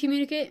 could he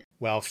communicate?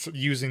 Well,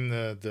 using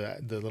the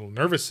little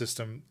nervous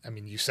system, I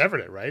mean, you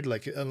severed it, right?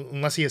 Like,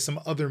 unless he has some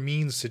other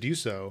means to do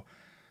so,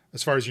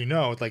 as far as you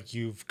know, like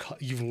you've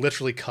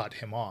literally cut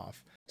him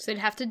off. So they'd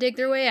have to dig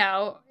their way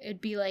out.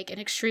 It'd be like an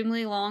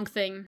extremely long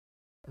thing.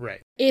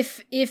 Right.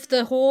 If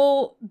the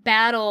whole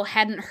battle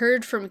hadn't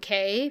heard from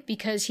Kay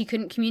because he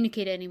couldn't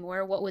communicate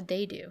anymore, what would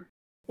they do?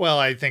 Well,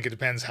 I think it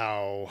depends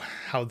how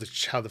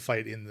the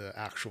fight in the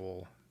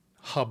actual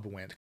hub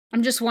went.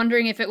 I'm just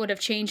wondering if it would have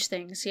changed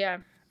things. Yeah.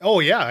 Oh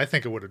yeah, I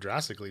think it would have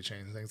drastically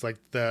changed things. Like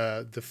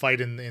the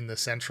fight in the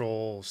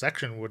central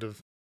section would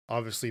have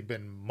obviously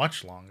been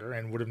much longer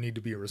and would have needed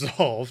to be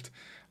resolved,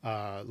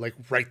 like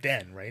right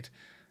then, right?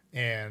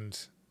 And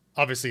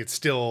obviously,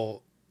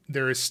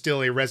 there is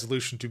still a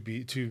resolution to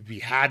be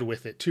had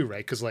with it too,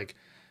 right? Because like,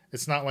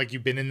 it's not like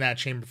you've been in that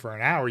chamber for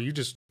an hour. You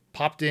just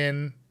popped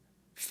in,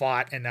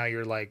 fought, and now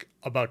you're like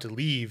about to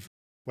leave.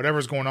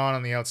 Whatever's going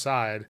on the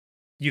outside,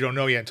 you don't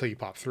know yet until you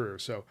pop through.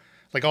 So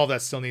like all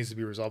that still needs to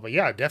be resolved. But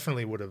yeah, it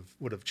definitely would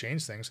have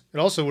changed things. It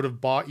also would have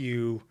bought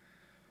you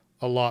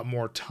a lot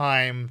more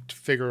time to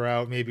figure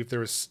out maybe if there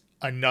was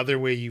another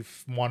way you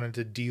wanted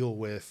to deal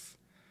with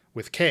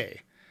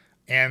Kay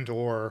and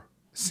or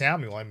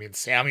Samuel. I mean,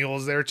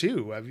 Samuel's there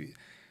too. I mean,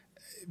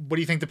 what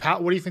do you think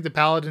the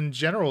Paladin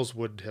generals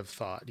would have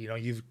thought? You know,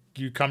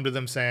 you come to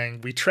them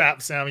saying, "We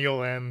trapped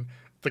Samuel and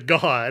the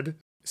god.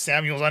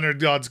 Samuel's under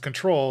God's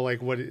control."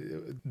 Like, what?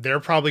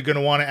 They're probably going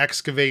to want to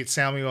excavate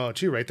Samuel out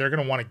too, right? They're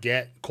going to want to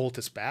get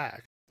Cultus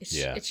back.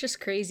 It's just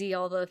crazy,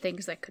 all the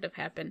things that could have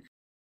happened.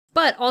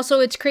 But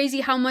also, it's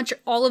crazy how much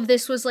all of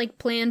this was like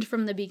planned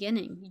from the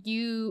beginning.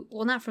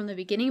 Well, not from the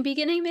beginning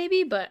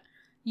maybe, but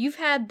you've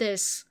had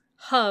this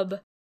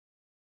hub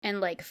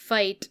and like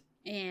fight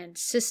and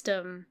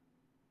system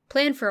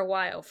planned for a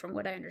while, from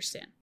what I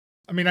understand.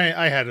 I mean,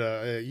 I had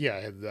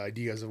I had the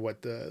ideas of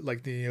what the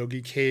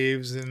Neogi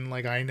caves, and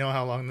like I know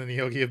how long the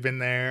Neogi have been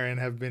there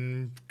and have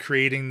been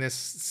creating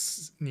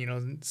this, you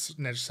know,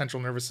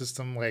 central nervous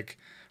system like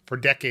for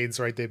decades,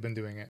 right? They've been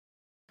doing it.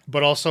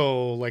 But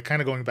also like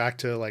kind of going back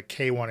to like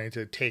Kay wanting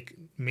to take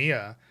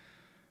Mia,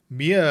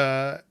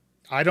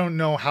 I don't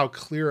know how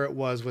clear it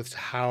was with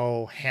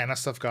how Hannah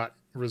stuff got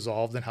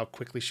resolved and how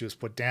quickly she was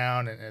put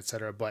down and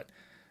etc. But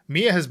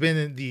Mia has been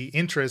in the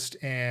interest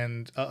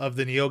and of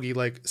the Neogi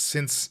like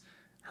since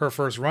her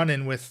first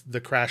run-in with the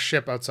crashed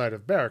ship outside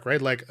of Barrack,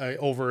 right? Like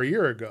over a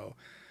year ago.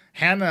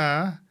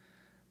 Hannah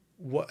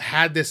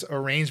had this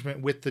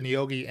arrangement with the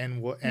Neogi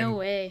and no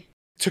way.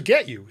 To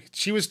get you.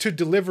 She was to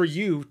deliver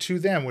you to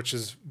them, which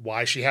is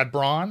why she had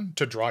Braun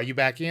to draw you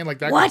back in, like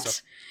that what? kind of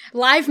stuff.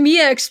 Live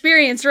Mia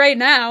experience right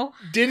now.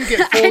 Didn't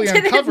get fully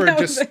uncovered know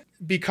just that.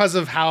 because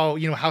of how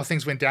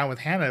things went down with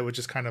Hannah. It was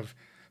just kind of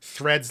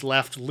threads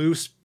left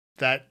loose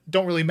that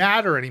don't really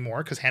matter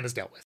anymore because Hannah's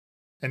dealt with.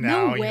 And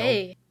now, no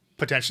way.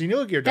 Potentially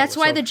Neogi are dealt That's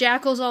with. why the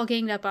Jackals all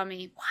ganged up on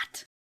me.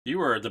 What? You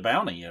were the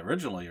bounty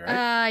originally,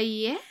 right?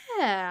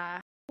 Yeah.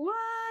 What?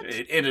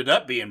 It ended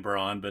up being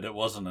Braun, but it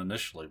wasn't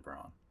initially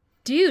Braun.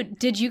 Dude,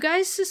 did you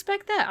guys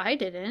suspect that? I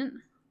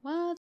didn't.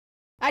 What?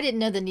 I didn't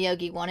know the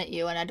Neogi wanted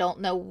you, and I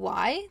don't know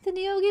why the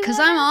Neogi Because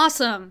wanted I'm her.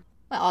 awesome.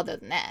 Well, other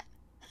than that.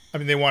 I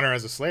mean, they want her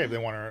as a slave. They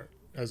want her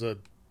as a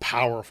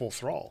powerful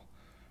thrall.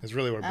 Is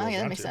really what it boils Oh, yeah,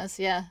 down that makes to. sense.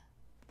 Yeah.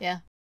 Yeah.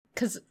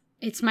 Because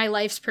it's my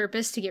life's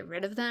purpose to get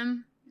rid of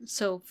them.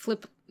 So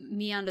flip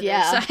me onto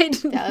Yeah. their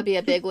side. That would be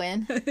a big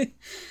win.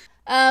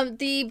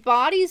 The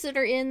bodies that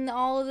are in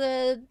all of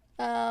the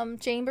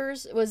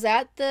chambers, was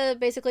that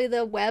basically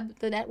the web,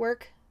 the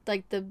network?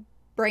 Like the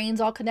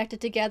brains all connected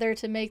together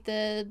to make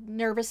the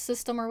nervous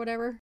system or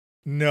whatever?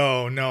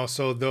 No.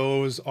 So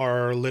those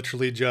are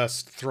literally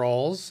just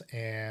thralls,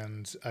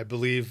 and I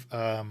believe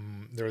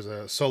there was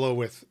a solo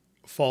with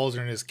Falls,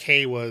 and his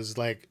K was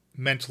like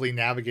mentally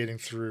navigating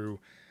through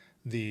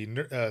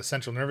the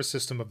central nervous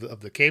system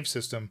of the cave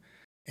system,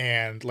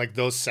 and like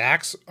those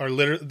sacks are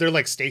they're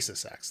like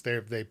stasis sacks.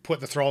 They put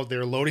the thrall,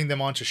 they're loading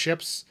them onto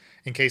ships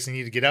in case they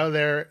need to get out of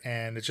there,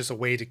 and it's just a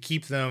way to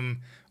keep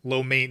them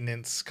low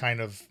maintenance,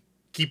 kind of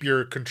keep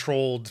your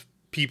controlled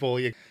people.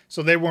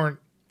 So they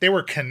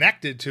were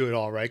connected to it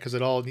all, right? Because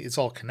it's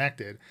all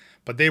connected,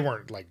 but they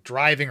weren't like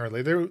driving or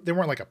they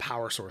weren't like a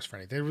power source for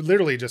anything. They were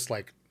literally just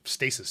like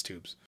stasis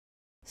tubes.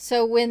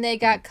 So when they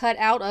got cut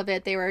out of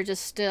it, they were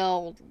just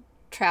still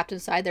trapped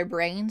inside their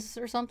brains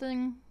or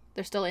something.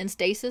 They're still in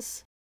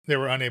stasis. They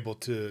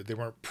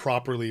weren't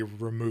properly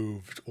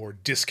removed or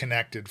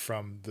disconnected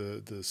from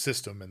the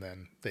system, and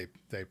then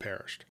they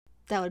perished.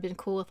 That would have been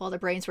cool if all the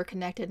brains were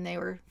connected and they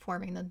were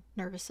forming the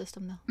nervous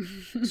system,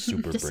 though.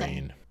 Super Just brain.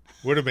 saying.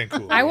 Would have been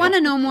cool. I want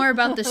to know more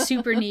about the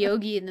super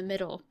Neogi in the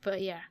middle,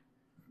 but yeah.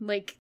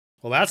 Like,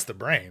 Well, that's the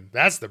brain.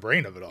 That's the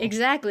brain of it all.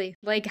 exactly.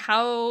 Like,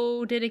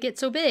 how did it get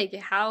so big?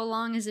 How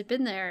long has it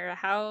been there?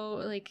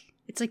 How, like,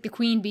 it's like the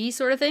queen bee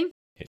sort of thing?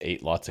 It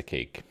ate lots of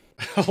cake.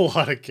 A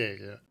lot of cake,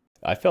 yeah.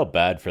 I felt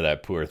bad for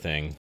that poor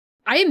thing.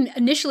 I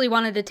initially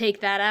wanted to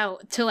take that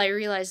out till I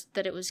realized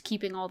that it was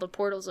keeping all the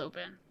portals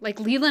open. Like,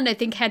 Leland, I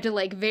think, had to,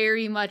 like,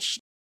 very much,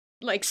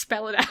 like,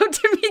 spell it out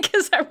to me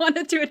because I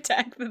wanted to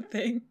attack the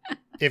thing.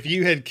 If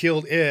you had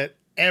killed it,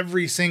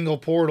 every single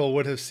portal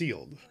would have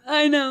sealed.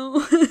 I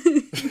know.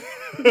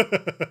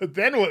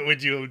 Then what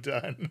would you have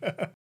done?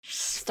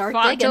 Start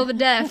Fought digging. till the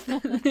death.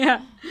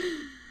 Yeah.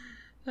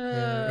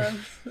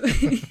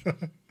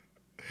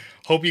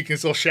 Hope you can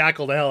still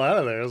shackle the hell out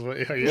of there. Is what,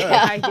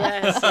 Yeah. I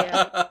guess,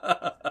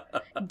 yeah.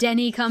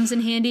 Denny comes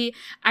in handy.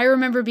 I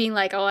remember being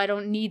like, oh, I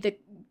don't need the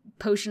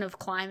potion of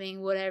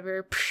climbing,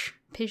 whatever.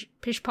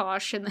 Pish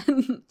posh. And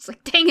then it's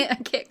like, dang it, I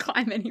can't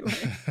climb anyway.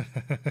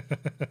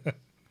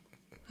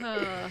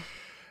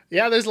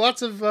 Yeah, there's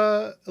lots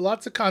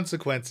of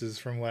consequences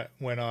from what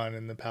went on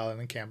in the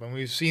Paladin camp, and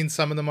we've seen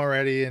some of them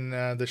already in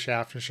the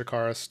Shaft and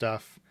Shakara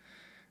stuff.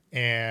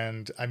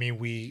 And I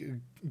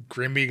mean,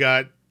 Grimby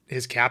got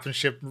his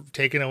captainship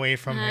taken away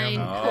from him. I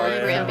yeah.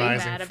 feel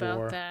Rising bad about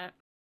 4. that.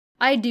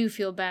 I do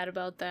feel bad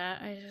about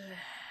that.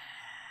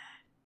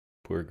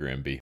 Poor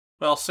Grimby.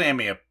 Well,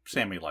 Sammy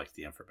liked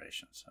the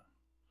information, so.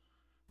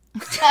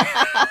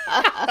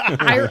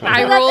 I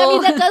I roll.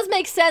 mean, that does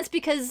make sense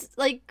because,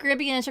 like,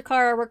 Grimby and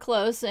Shakara were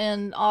close,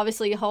 and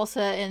obviously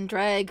Halsa and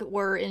Dreg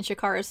were in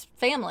Shakara's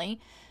family,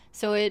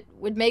 so it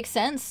would make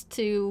sense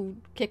to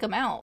kick them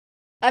out.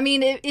 I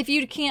mean, if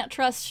you can't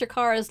trust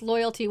Shakara's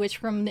loyalty, which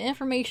from the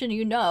information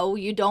you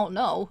don't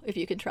know if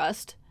you can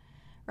trust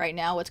right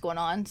now what's going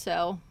on,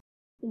 so...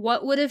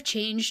 What would have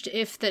changed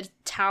if the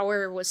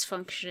tower was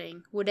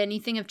functioning? Would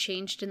anything have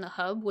changed in the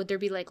hub? Would there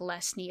be, like,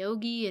 less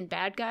Neogi and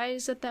bad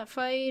guys at that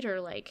fight?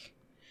 Or, like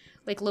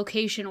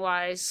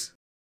location-wise?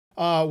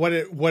 What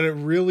it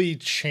really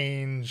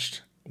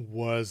changed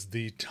was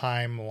the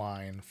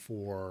timeline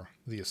for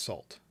the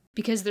assault.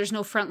 Because there's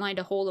no front line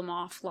to hold them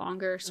off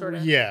longer, sort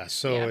of. Yeah,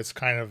 so Yeah. it's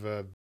kind of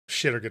a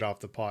shit or get off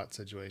the pot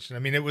situation. I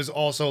mean, it was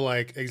also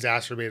like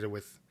exacerbated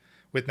with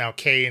now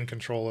Kay in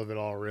control of it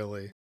all,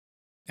 really.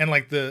 And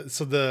like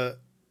the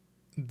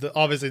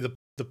obviously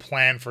the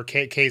plan for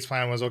Kay's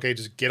plan was, okay,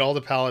 just get all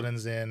the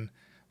paladins in,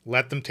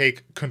 let them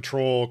take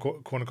control,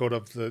 quote unquote,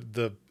 of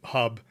the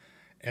hub,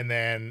 and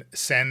then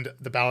send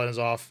the paladins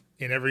off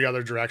in every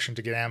other direction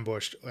to get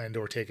ambushed and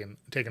or taken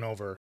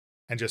over,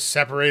 and just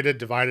separated,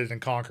 divided, and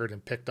conquered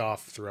and picked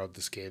off throughout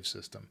this cave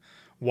system,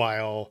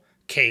 while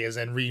Kay is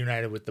then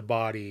reunited with the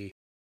body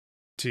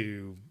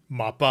to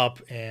mop up.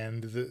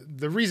 And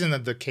the reason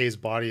that the Kay's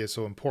body is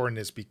so important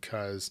is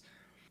because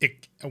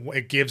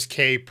it gives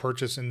Kay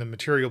purchase in the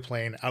material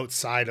plane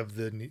outside of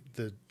the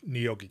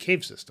Neogi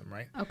cave system,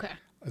 right? Okay.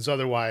 As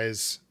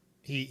otherwise,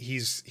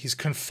 he's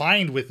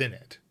confined within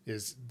it,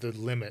 is the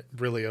limit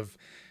really of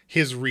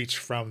his reach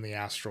from the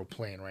astral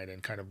plane, right?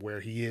 And kind of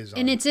where he is.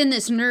 And it's in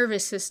this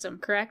nervous system,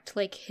 correct?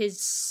 Like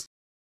his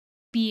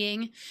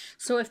being.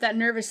 So if that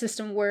nervous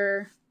system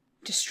were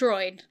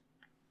destroyed,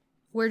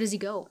 where does he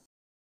go?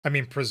 I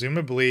mean,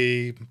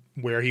 presumably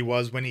where he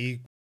was when he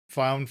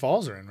found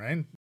Falzarin,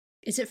 right?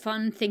 Is it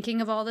fun thinking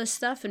of all this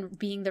stuff and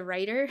being the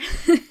writer?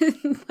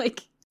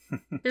 Like,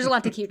 there's a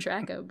lot to keep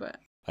track of, but...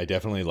 I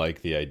definitely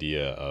like the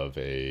idea of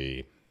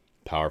a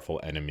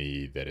powerful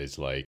enemy that is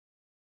like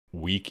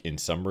weak in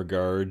some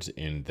regards,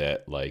 in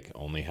that like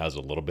only has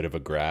a little bit of a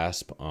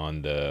grasp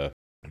on the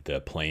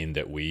plane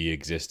that we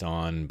exist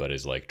on, but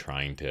is like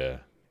trying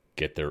to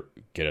get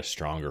a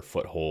stronger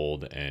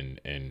foothold and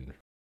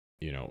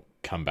you know,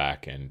 come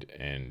back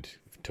and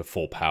to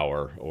full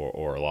power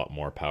or a lot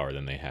more power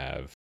than they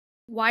have.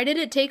 Why did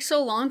it take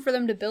so long for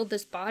them to build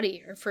this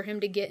body, or for him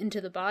to get into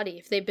the body,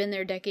 if they've been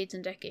there decades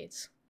and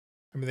decades?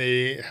 I mean,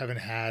 they haven't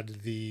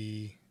had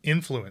the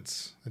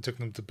influence. It took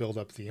them to build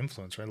up the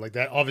influence, right? Like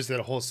that, obviously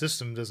that whole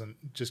system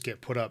doesn't just get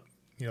put up,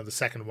 you know, the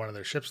second one of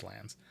their ships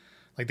lands.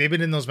 Like they've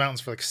been in those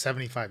mountains for like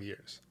 75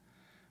 years,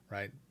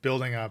 right?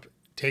 Building up,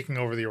 taking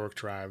over the orc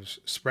tribes,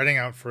 spreading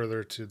out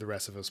further to the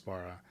rest of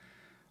Aspara.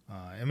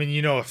 I mean,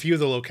 you know, a few of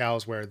the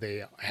locales where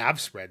they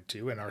have spread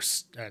to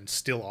and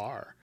still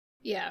are.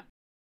 Yeah.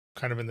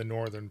 Kind of in the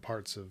northern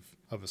parts of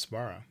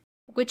Aspara.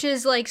 Which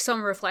is like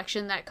some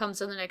reflection that comes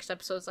in the next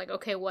episode. It's like,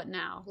 okay, what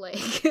now? Like,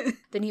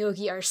 the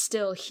Neogi are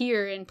still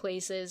here in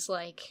places.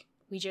 Like,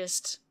 we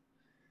just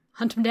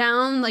hunt them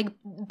down, like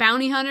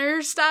bounty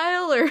hunter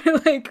style, or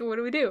like, what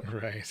do we do?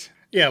 Right.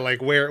 Yeah, like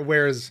where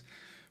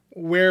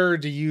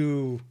do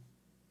you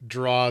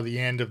draw the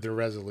end of the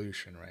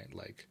resolution, right?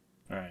 Like,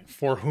 Right.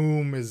 for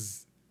whom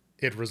is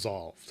it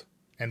resolved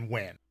and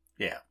when?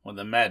 Yeah. When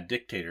the mad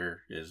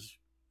dictator is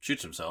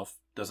shoots himself,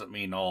 doesn't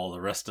mean all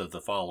the rest of the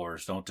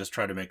followers don't just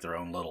try to make their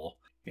own little,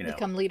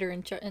 become leader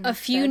in A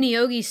few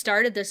Neogi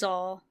started this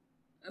all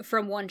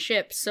from one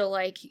ship, so,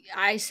 like,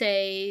 I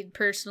say,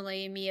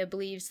 personally, Mia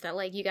believes that,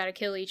 like, you gotta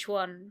kill each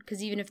one,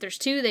 because even if there's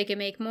two, they can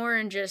make more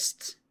and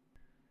just...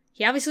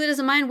 He obviously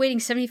doesn't mind waiting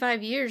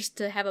 75 years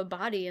to have a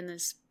body in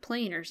this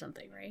plane or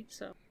something, right?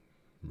 So...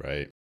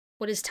 Right.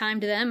 What is time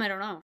to them? I don't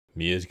know.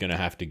 Mia's gonna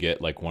have to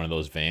get like one of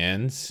those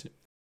vans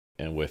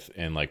and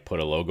like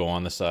put a logo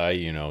on the side,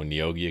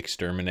 Neogi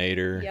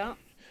Exterminator. Yeah.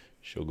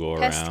 She'll go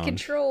Pest around.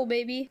 control,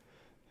 baby.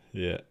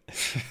 Yeah.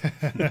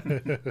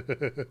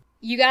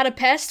 You got a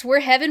pest,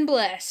 we're heaven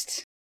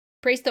blessed.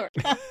 Praise the Lord.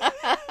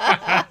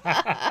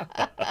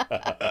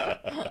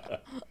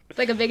 It's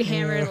like a big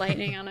hammer and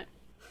lightning on it.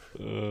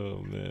 Oh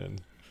man.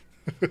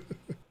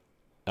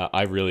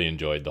 I really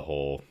enjoyed the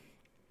whole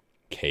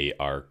K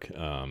arc,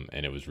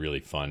 and it was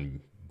really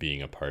fun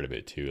being a part of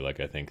it too. Like,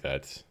 I think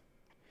that's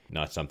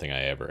not something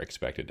I ever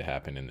expected to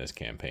happen in this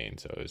campaign.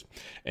 So it was,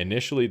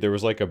 initially there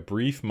was like a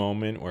brief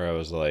moment where I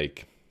was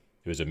like,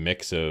 it was a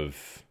mix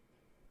of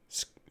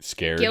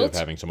scared Guilt? of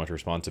having so much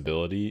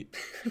responsibility.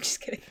 I'm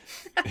just kidding.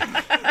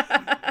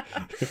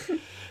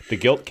 The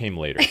guilt came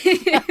later.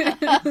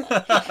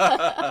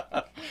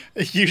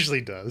 It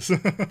usually does.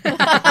 Never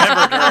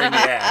during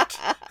the act.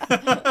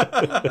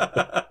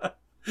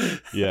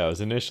 Yeah, I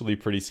was initially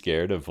pretty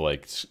scared of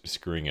like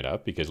screwing it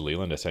up, because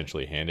Leland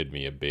essentially handed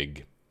me a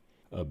big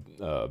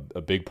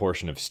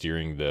portion of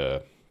steering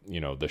the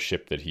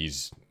ship that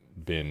he's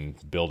been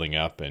building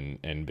up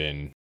and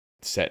been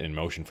set in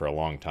motion for a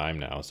long time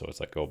now. So it's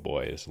like, oh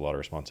boy, it's a lot of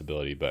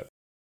responsibility. But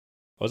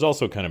I was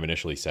also kind of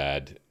initially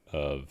sad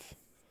of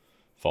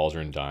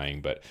Falzarin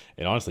dying, but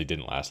it honestly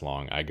didn't last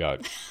long. I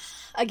got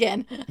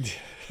again.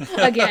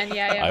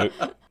 Yeah.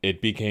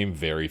 It became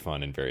very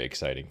fun and very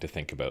exciting to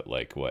think about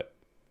like what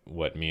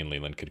me and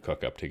Leland could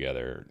cook up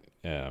together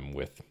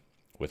with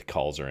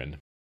Falzarin.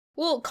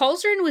 Well,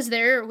 Falzarin was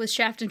there with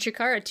Shaft and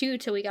Shakara too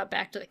till we got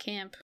back to the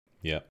camp.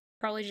 Yeah.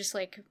 Probably just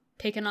like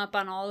picking up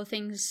on all the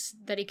things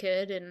that he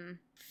could and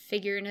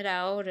figuring it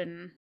out.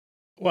 And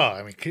well,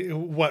 I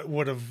mean, what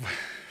would have...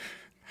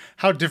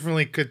 How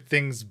differently could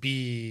things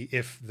be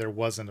if there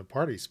wasn't a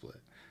party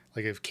split?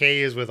 Like, if Kay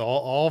is with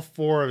all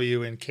four of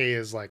you and Kay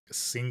is like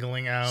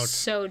singling out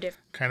so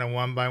different, kind of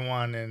one by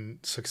one and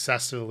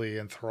successfully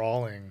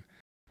enthralling.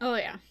 Oh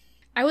yeah.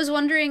 I was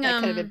wondering, That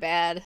could have been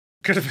bad.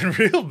 Could have been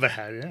real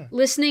bad, yeah.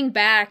 Listening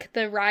back,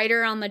 the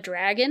rider on the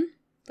dragon,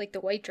 like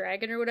the white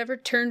dragon or whatever,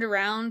 turned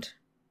around,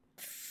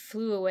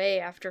 flew away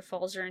after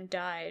Falzarin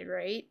died,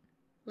 right?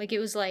 Like, it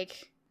was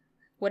like,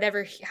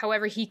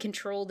 however he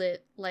controlled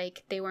it,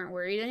 like, they weren't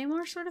worried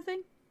anymore, sort of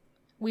thing.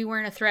 We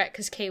weren't a threat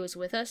because Kay was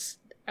with us.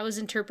 I was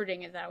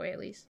interpreting it that way, at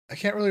least. I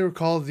can't really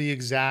recall the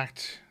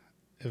exact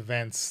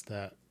events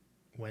that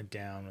went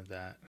down with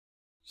that.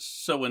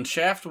 So when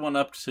Shaft went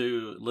up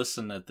to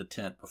listen at the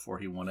tent before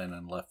he went in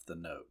and left the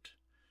note,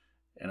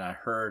 and I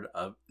heard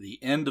the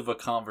end of a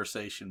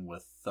conversation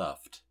with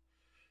Thuft,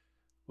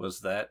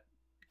 was that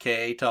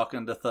Kay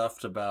talking to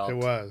Thuft about... It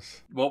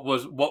was. What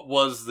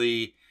was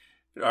the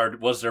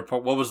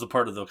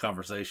part of the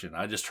conversation?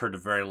 I just heard the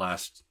very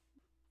last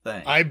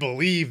thing. I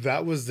believe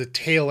that was the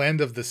tail end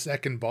of the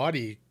second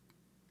body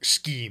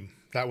scheme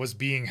that was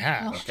being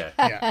had. Okay.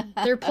 Yeah.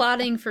 They're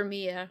plotting for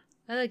Mia.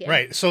 Again.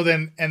 Right. So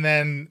then,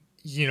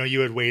 you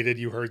had waited,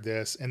 you heard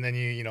this, and then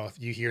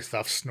you hear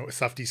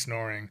Thufty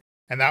snoring.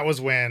 And that was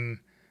when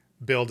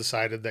Bill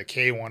decided that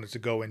Kay wanted to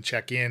go and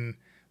check in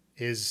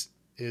his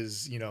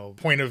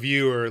point of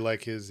view, or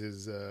like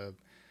his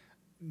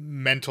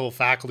mental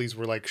faculties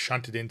were like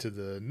shunted into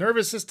the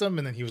nervous system.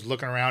 And then he was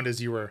looking around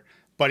as you were,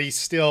 but he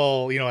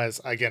still,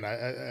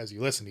 as you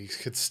listen, he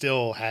could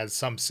still had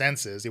some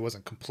senses. He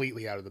wasn't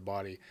completely out of the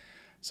body.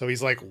 So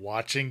he's like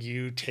watching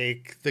you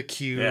take the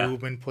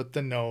cube and put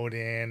the note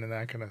in and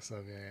that kind of stuff.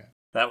 Yeah.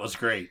 That was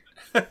great.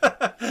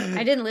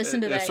 I didn't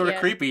listen to that. It's sort of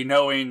yet. creepy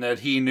knowing that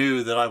he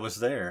knew that I was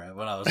there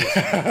when I was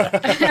listening to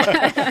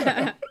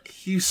that.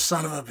 You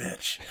son of a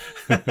bitch.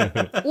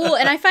 Well,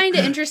 and I find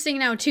it interesting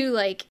now too,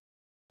 like,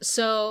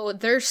 so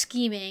they're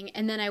scheming,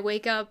 and then I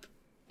wake up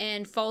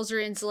and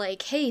Falzarin's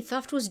like, hey,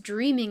 Thuft was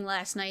dreaming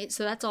last night,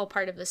 so that's all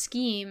part of the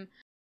scheme.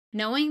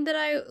 Knowing that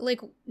I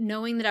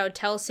would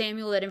tell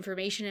Samuel that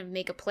information and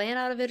make a plan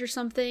out of it or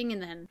something,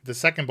 and then... The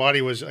second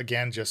body was,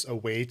 again, just a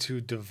way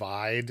to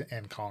divide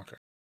and conquer.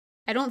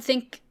 I don't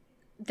think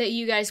that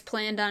you guys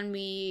planned on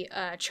me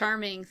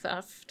charming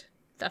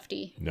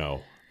Thufty.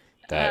 No.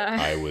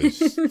 I was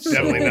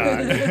Definitely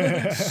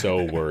not.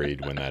 so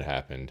worried when that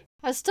happened.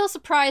 I was still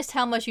surprised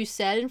how much you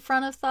said in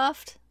front of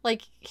Thuft.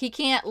 Like, he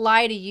can't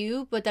lie to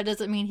you, but that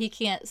doesn't mean he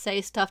can't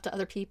say stuff to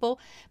other people.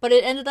 But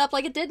it ended up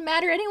like it didn't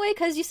matter anyway,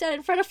 because you said it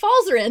in front of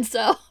Falzarin,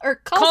 so... Or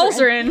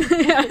Falzarin.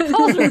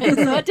 Falzarin,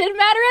 so it didn't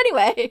matter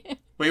anyway.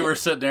 We were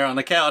sitting there on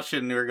the couch,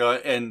 and we were going,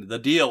 and the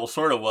deal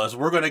sort of was,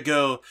 we're going to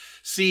go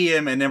see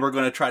him, and then we're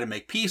going to try to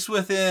make peace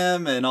with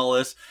him, and all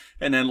this.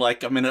 And then,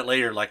 like, a minute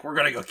later, like, we're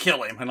going to go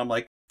kill him. And I'm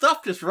like,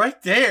 Thuft is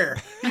right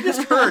there. You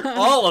just heard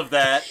all of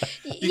that.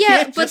 You Yeah,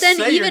 can't but just then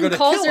say you're even gonna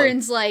kill him.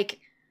 Falzarin's like,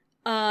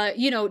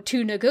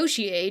 to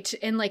negotiate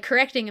and like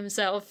correcting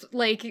himself.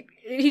 Like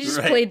he just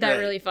played that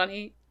really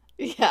funny.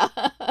 Yeah.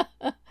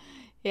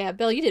 Yeah,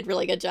 Bill, you did a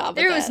really good job.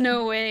 There was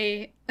no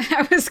way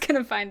I was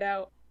gonna find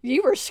out.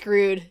 You were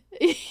screwed.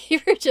 You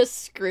were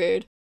just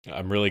screwed.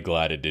 I'm really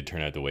glad it did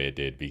turn out the way it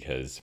did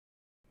because,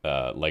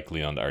 like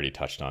Leon already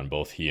touched on,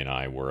 both he and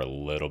I were a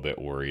little bit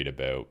worried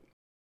about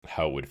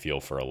how it would feel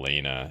for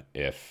Elena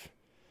if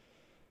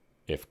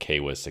Kay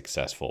was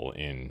successful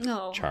in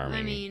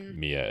charming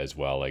Mia as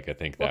well. Like, I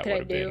think that would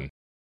have been...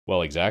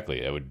 Well,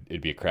 exactly.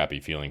 It'd be a crappy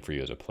feeling for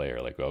you as a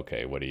player. Like,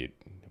 okay, what do you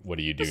do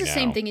now? It's the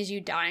same thing as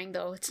you dying,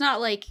 though. It's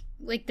not like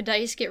the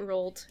dice get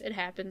rolled. It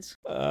happens.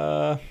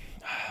 I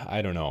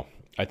don't know.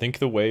 I think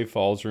the way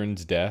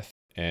Falzarin's death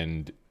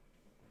and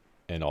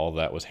all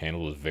that was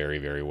handled was very,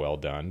 very well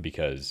done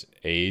because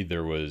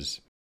there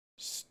was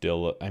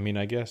still, I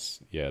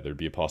guess, there'd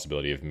be a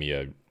possibility of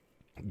Mia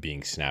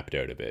being snapped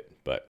out of it,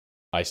 but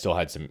I still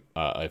had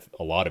a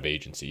lot of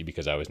agency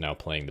because I was now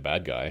playing the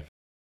bad guy,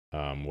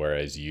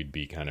 whereas you'd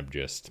be kind of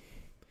just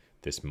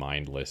this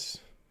mindless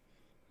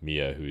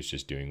Mia who's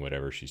just doing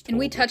whatever she's told. And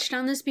we touched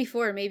on this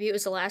before. Maybe it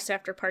was the last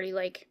after party.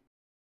 Like,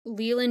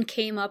 Leland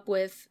came up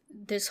with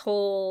this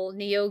whole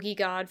Neogi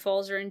god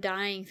Falzarin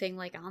dying thing,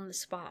 like, on the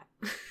spot.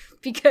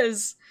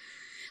 Because,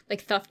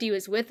 like, Thufty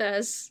was with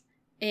us,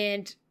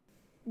 and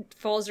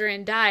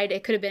Falzarin died.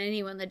 It could have been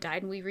anyone that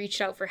died, and we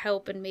reached out for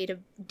help and made a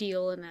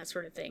deal and that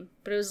sort of thing.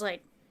 But it was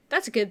like,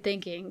 that's good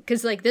thinking.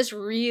 Because, like, this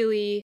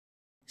really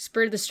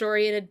spurred the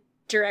story in a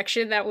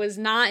direction that was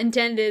not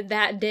intended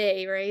that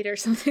day, right? Or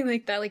something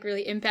like that, like,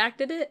 really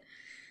impacted it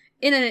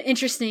in an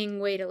interesting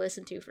way to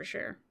listen to, for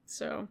sure.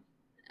 So...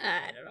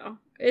 I don't know.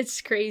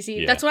 It's crazy.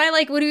 Yeah. That's why,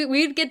 like,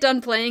 we'd get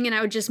done playing and I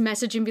would just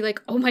message and be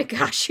like, oh my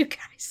gosh, you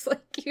guys,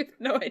 like, you have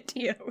no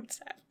idea what's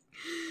happening.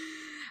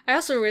 I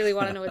also really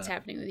want to know what's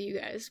happening with you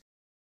guys.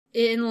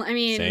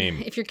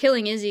 Same. If you're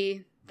killing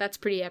Izzy, that's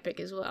pretty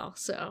epic as well.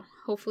 So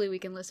hopefully we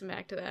can listen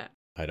back to that.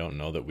 I don't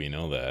know that we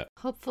know that.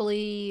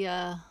 Hopefully,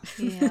 yeah.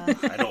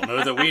 I don't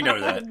know that we know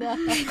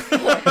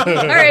that.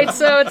 All right,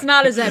 so it's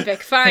not as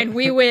epic. Fine,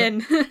 we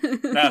win.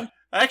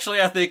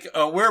 Actually, I think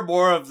we're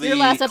more of the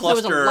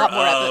cluster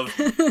of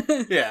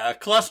a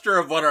cluster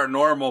of what our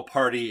normal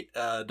party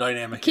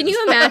dynamic is. Can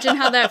you imagine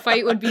how that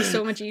fight would be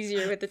so much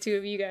easier with the two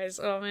of you guys?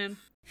 Oh man.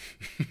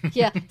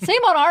 Yeah,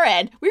 same on our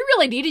end. We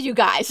really needed you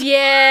guys.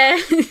 Yeah.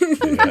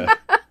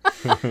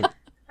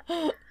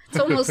 It's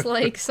almost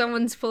like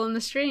someone's pulling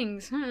the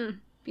strings,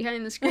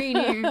 behind the screen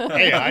here.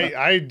 Hey,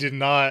 I did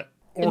not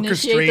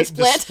orchestrate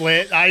the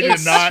split. I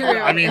did not. True.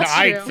 I mean,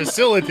 I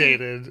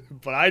facilitated,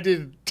 but I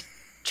did.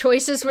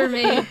 Choices were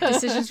made,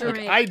 decisions were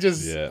made.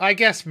 I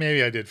guess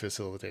maybe I did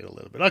facilitate a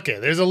little bit. Okay,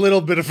 there's a little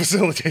bit of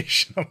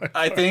facilitation on my part.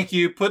 I think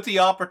you put the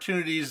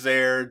opportunities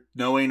there,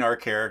 knowing our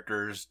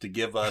characters, to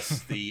give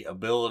us the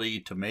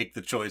ability to make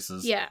the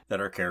choices that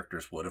our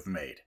characters would have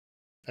made.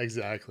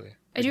 Exactly.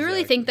 I do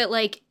really think that,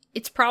 like,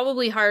 it's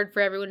probably hard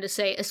for everyone to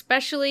say,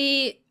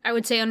 especially, I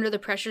would say, under the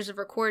pressures of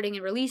recording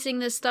and releasing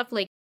this stuff.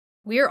 Like,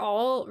 we're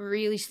all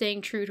really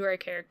staying true to our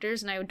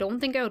characters, and I don't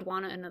think I would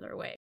want it another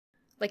way.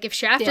 Like, if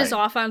Shaft is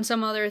off on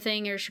some other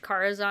thing or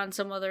Shakara's on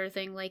some other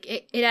thing, like,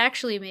 it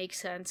actually makes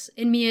sense.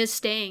 And Mia's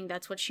staying,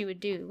 that's what she would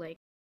do. Like,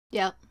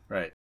 yeah.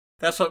 Right.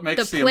 That's what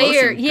makes the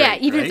player, emotion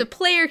great, even if the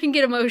player can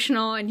get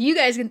emotional and you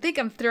guys can think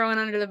I'm throwing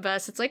under the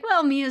bus, it's like,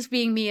 well, Mia's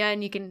being Mia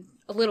and you can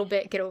a little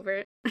bit get over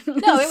it.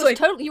 No, it was like,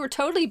 you were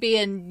totally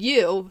being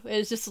you. It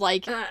was just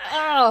like,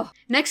 oh.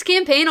 Next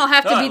campaign, I'll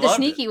have to be the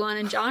sneaky one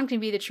and John can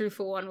be the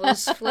truthful one. We'll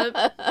just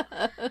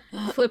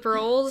flip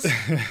roles.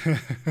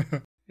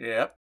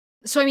 Yep.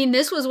 So, I mean,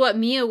 this was what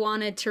Mia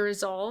wanted to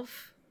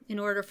resolve in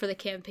order for the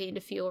campaign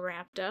to feel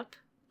wrapped up.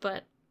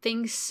 But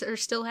things are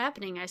still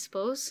happening, I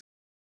suppose.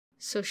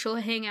 So she'll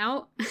hang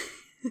out,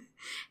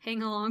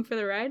 hang along for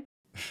the ride.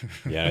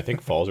 Yeah, I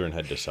think Falzarin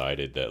had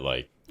decided that,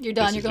 like... You're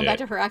done, you're going back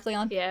to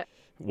Heraklion? Yeah.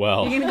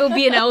 Well... You're going to go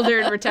be an elder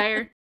and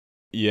retire.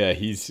 Yeah,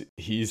 he's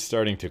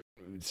starting to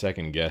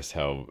second guess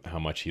how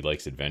much he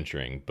likes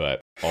adventuring.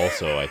 But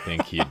also, I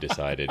think he had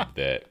decided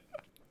that,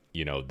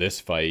 you know,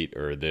 this fight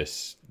or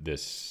this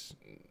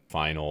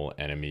final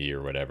enemy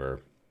or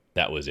whatever,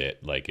 that was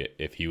it. Like,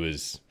 if he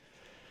was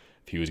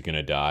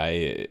gonna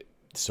die,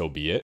 so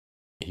be it.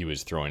 He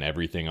was throwing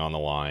everything on the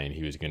line.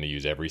 He was gonna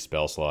use every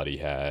spell slot he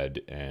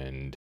had,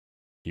 and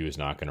he was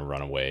not gonna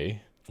run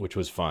away, which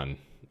was fun.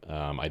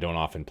 I don't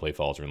often play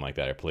Falzarin like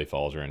that. I play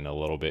Falzarin a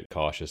little bit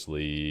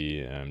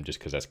cautiously, just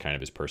because that's kind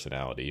of his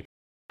personality.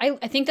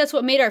 I think that's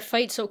what made our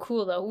fight so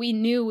cool, though. We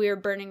knew we were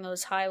burning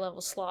those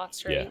high-level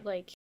slots, right? Yeah.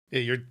 Like, yeah,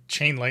 your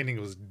chain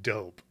lightning was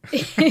dope.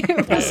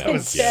 That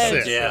was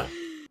sick. Yeah.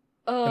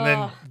 And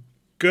then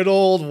good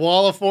old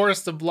wall of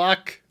force to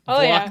block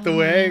the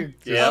way.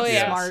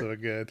 Yeah. Smart. So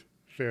good.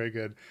 Very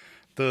good.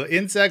 The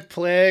insect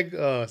plague,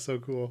 so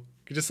cool.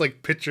 You could just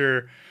like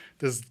picture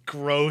this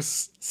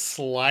gross,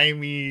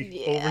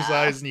 slimy,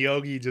 oversized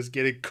Neogi just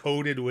getting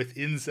coated with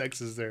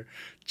insects as they're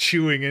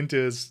chewing into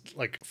his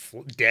like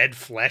dead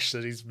flesh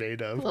that he's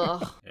made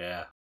of.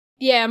 Yeah.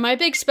 Yeah, my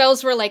big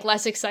spells were like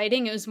less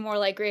exciting. It was more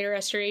like greater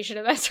restoration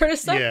and that sort of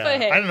stuff. Yeah, But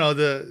hey, I don't know.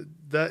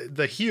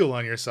 The heal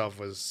on yourself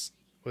was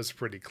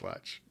pretty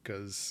clutch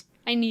because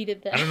I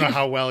needed that. I don't know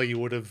how well you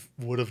would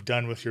have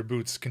done with your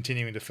boots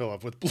continuing to fill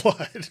up with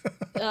blood.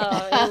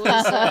 Oh, it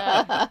was.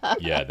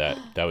 Yeah,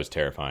 that was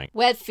terrifying.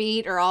 Wet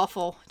feet are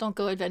awful. Don't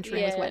go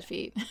adventuring with Yeah. wet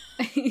feet.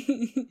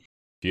 If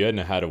you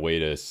hadn't had a way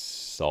to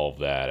solve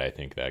that, I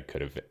think that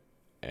could have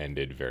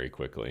ended very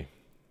quickly.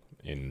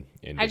 In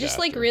I just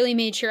like disaster. really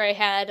made sure I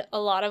had a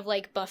lot of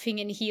like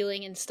buffing and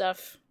healing and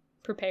stuff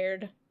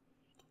prepared.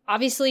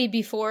 Obviously,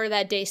 before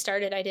that day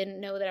started, I didn't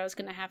know that I was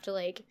gonna have to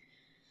like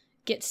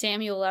get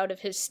Samuel out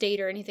of his state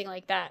or anything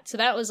like that. So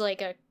that was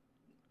like a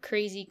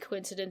crazy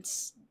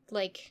coincidence.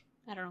 Like,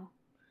 I don't know.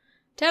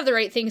 To have the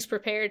right things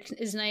prepared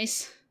is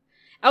nice.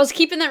 I was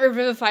keeping that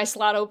Revivify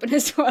slot open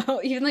as well,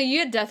 even though you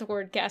had Death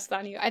Ward cast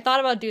on you. I thought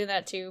about doing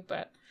that too,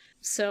 but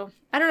so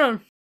I don't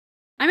know.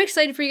 I'm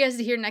excited for you guys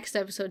to hear next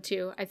episode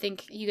too. I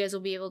think you guys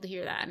will be able to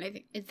hear that, and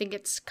I think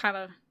it's kind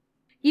of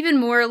even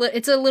more.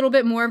 It's a little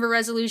bit more of a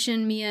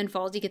resolution. Mia and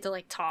Falsey get to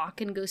like talk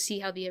and go see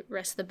how the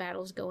rest of the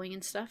battle's going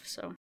and stuff.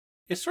 So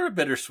It's sort of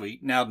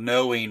bittersweet now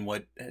knowing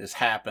what has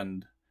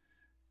happened,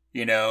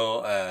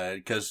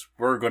 because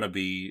we're going to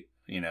be,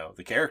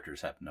 the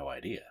characters have no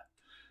idea.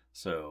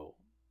 So,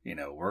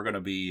 we're going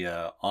to be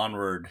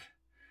onward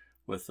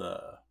with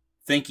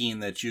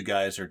thinking that you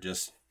guys are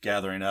just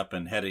gathering up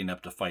and heading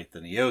up to fight the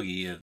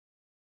Neogi,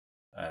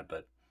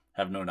 but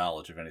have no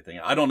knowledge of anything.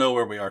 I don't know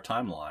where we are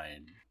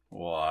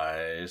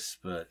timeline-wise,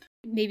 but...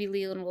 maybe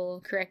Leland will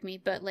correct me,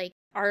 but like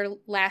our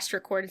last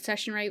recorded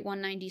session, right,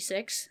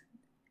 196,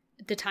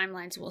 the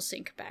timelines will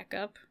sync back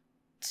up.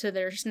 So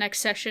there's next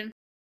session.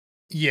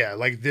 Yeah,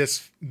 like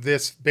this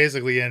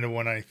basically end of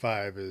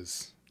 195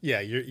 is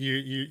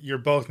you're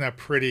both now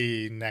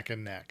pretty neck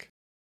and neck.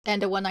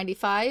 End of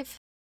 195.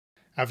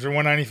 After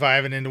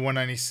 195 and into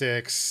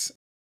 196,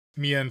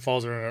 Mia and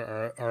Falls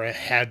are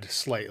ahead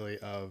slightly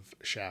of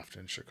Shaft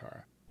and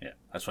Shakara. Yeah,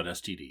 that's what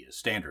STD is,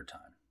 standard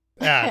time.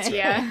 That's right.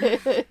 Yeah.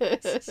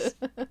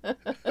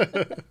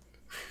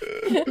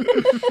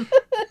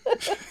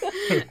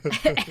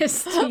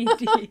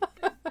 STD.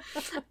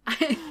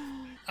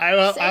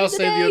 I'll Save the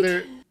say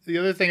date. the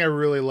other thing I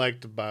really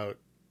liked about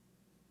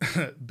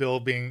Bill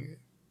being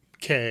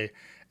K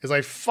is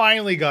I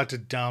finally got to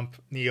dump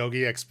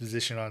Neogi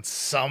exposition on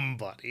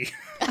somebody.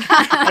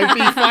 Like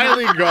he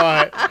finally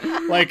got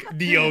like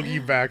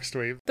Neogi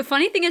backstory. The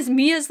funny thing is,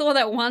 Mia's the one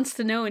that wants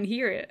to know and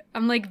hear it.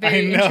 I'm like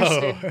very I know.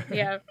 interested.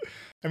 Yeah.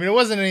 I mean, it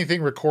wasn't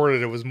anything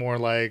recorded. It was more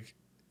like,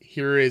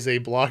 here is a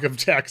block of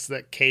text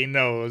that Kay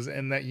knows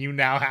and that you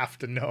now have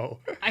to know.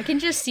 I can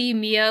just see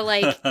Mia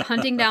like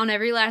hunting down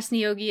every last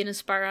Neogi in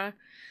Aspara,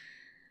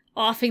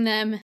 offing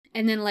them,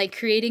 and then like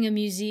creating a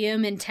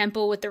museum and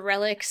temple with the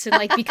relics and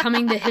like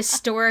becoming the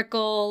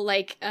historical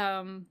like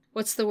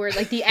what's the word,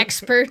 like the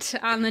expert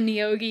on the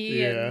Neogi.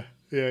 Yeah,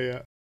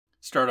 yeah.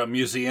 Start a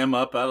museum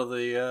up out of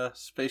the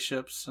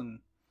spaceships and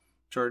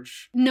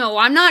charge... No,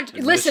 I'm not.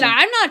 Admission? Listen,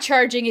 I'm not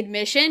charging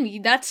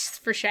admission. That's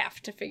for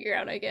Shaft to figure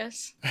out, I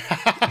guess. You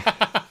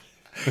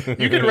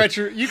could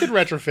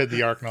retrofit the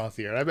Arknoth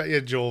here. I bet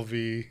you Joel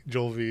V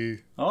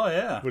Oh,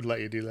 yeah. would let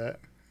you do that.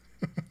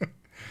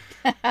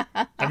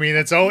 I mean,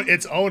 its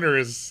owner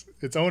is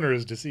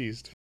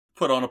deceased.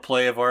 Put on a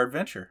play of our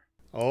adventure.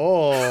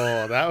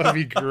 Oh, that would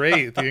be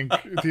great.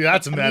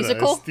 That's meta.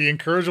 Musical? It's the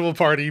Incorrigible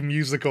Party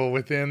musical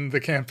within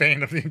the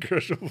campaign of the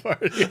Incorrigible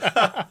Party.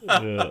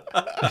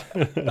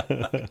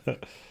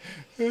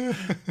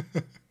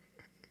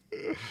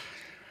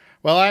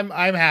 Well,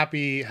 I'm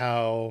happy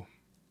how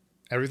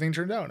everything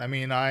turned out. I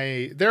mean,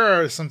 there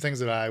are some things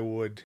that I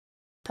would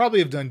probably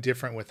have done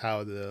different with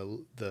how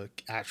the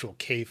actual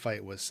K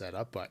fight was set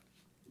up, but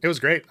it was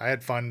great. I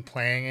had fun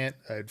playing it.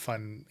 I had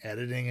fun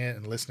editing it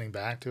and listening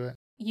back to it.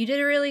 You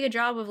did a really good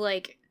job of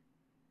like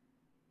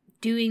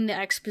doing the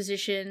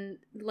exposition,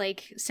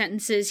 like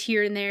sentences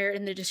here and there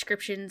in the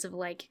descriptions of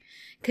like,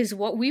 because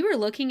what we were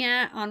looking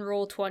at on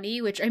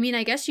Roll20, which I mean,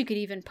 I guess you could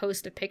even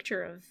post a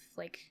picture of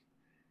like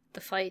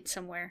the fight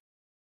somewhere,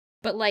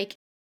 but like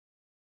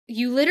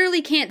you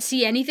literally can't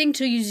see anything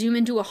till you zoom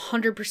into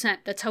 100%.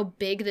 That's how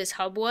big this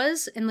hub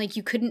was, and like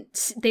you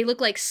couldn't. They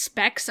look like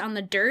specks on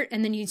the dirt,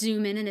 and then you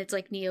zoom in, and it's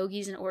like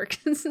Neogis and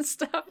orcs and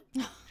stuff.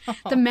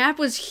 The map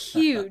was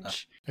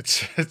huge. It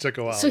took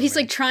a while. So he's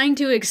like trying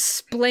to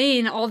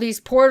explain all these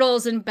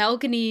portals and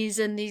balconies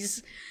and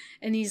these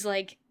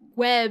like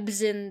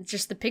webs, and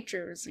just the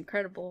picture was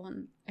incredible.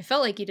 And I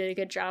felt like you did a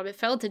good job. It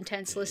felt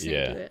intense listening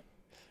to it.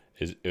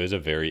 It was a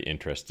very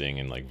interesting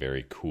and like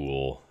very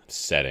cool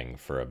setting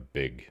for a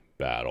big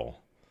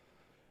battle.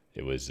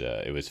 It was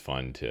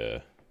fun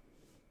to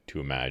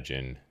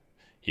imagine.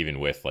 Even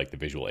with like the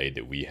visual aid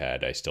that we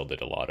had, I still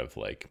did a lot of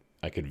like,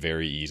 I could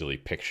very easily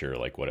picture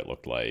like what it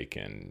looked like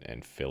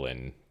and fill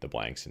in the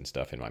blanks and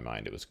stuff in my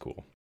mind. It was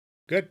cool.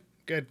 Good.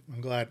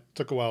 I'm glad. It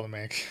took a while to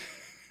make.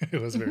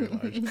 It was very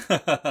large.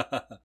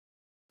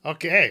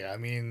 Okay, I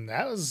mean,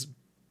 that was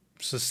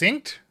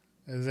succinct,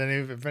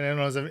 If anyone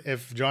knows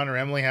if John or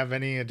Emily have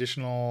any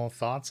additional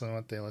thoughts on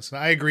what they listen.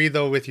 I agree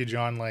though with you,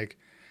 John. Like,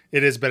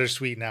 it is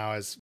bittersweet now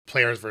as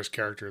players versus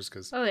characters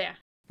because Oh yeah.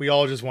 we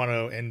all just want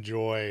to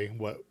enjoy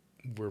what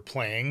we're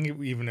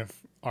playing, even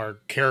if our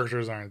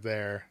characters aren't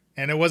there.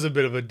 And it was a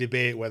bit of a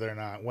debate whether or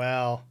not,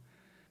 well,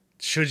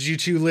 should you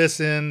two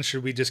listen?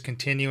 Should we just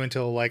continue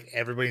until like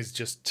everybody's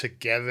just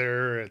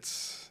together?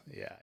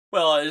 Yeah.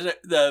 Well,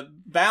 the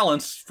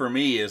balance for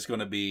me is going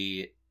to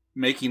be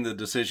making the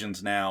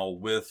decisions now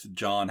with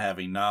John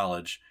having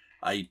knowledge.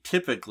 I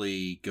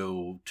typically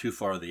go too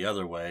far the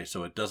other way,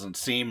 so it doesn't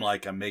seem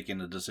like I'm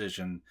making a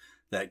decision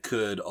that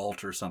could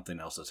alter something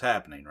else that's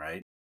happening,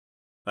 right?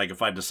 Like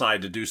if I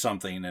decide to do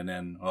something and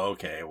then,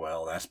 okay,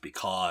 well, that's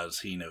because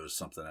he knows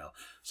something else.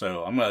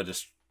 So I'm going to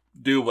just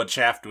do what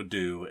Shaft would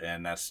do,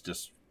 and that's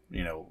just,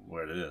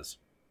 what it is.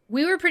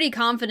 We were pretty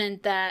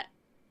confident that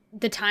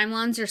the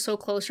timelines are so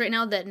close right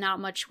now that not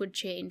much would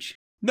change.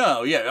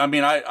 No, yeah, I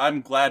mean,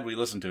 I'm glad we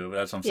listened to it, but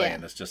that's what I'm saying.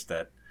 Yeah. It's just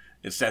that,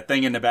 it's that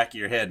thing in the back of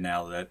your head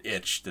now, that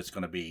itch that's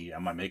going to be,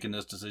 am I making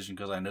this decision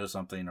because I know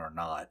something or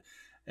not?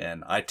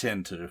 And I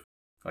tend to,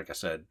 like I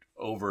said,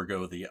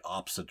 go the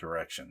opposite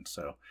direction.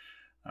 So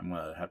I'm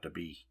going to have to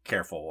be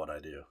careful what I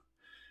do.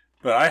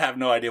 But I have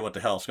no idea what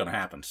the hell's going to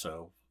happen,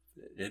 so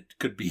it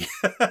could be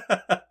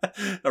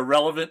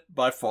irrelevant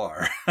by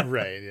far.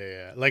 Right.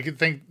 Yeah. Like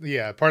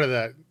part of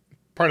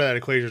that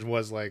equation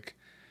was like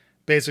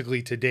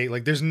basically to date,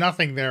 like there's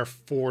nothing there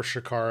for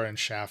Shakara and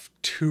Shaft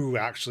to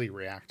actually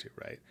react to,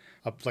 right?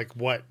 Like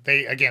what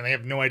they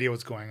have no idea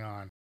what's going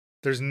on.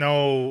 There's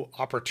no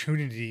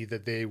opportunity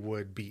that they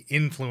would be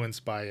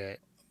influenced by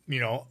it.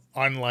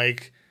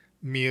 Unlike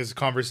Mia's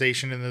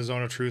conversation in the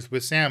Zone of Truth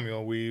with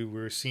Samuel, we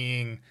were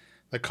seeing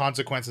the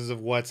consequences of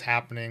what's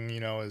happening,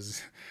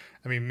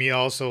 Mia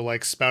also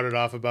like spouted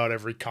off about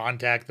every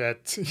contact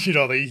that,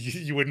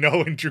 you would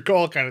know in True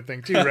Call kind of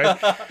thing too,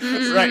 right?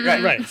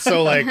 Right.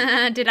 So like,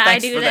 did I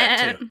do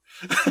that?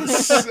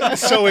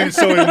 so in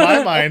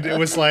my mind, it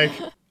was like,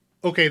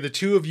 okay, the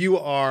two of you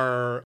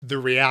are the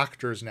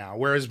reactors now.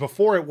 Whereas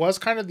before it was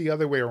kind of the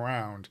other way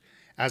around,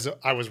 as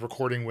I was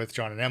recording with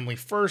John and Emily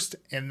first,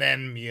 and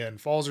then Mia and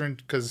Falzarin,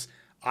 because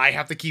I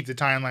have to keep the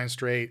timeline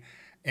straight.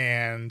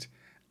 And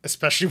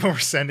especially when we're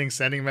sending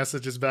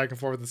messages back and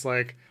forth, it's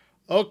like,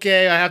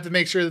 okay, I have to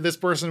make sure that this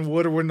person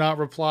would or would not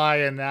reply,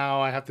 and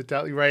now I have to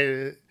tell you,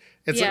 right?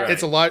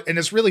 It's a lot, and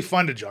it's really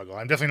fun to juggle.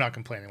 I'm definitely not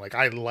complaining. Like,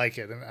 I like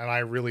it, and I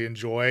really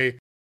enjoy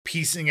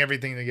piecing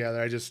everything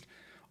together. I just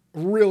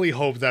really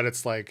hope that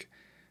it's like,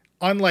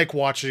 unlike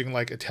watching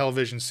like a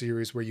television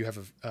series where you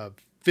have a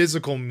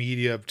physical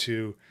media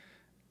to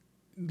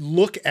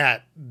look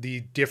at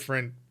the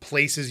different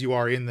places you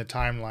are in the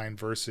timeline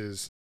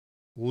versus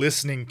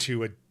listening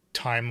to a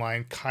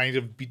timeline kind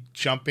of be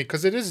jumping,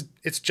 because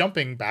it's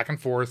jumping back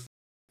and forth,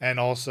 and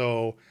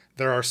also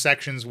there are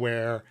sections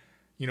where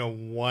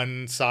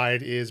one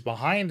side is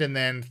behind and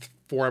then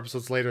 4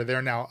 episodes later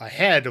they're now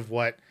ahead of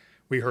what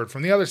we heard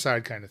from the other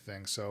side kind of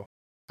thing. So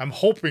I'm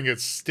hoping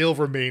it's still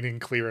remaining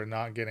clear and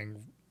not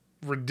getting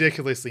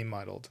ridiculously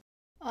muddled.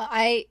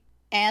 I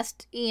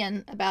asked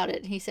Ian about it,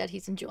 and he said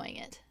he's enjoying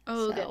it.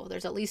 Oh, so good.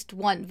 There's at least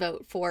one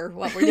vote for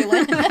what we're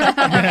doing.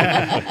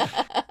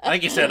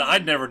 Like you said,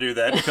 I'd never do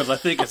that because I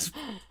think it's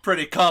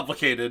pretty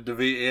complicated to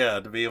be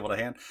able to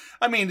handle.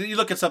 I mean, you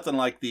look at something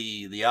like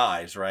the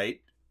eyes, right?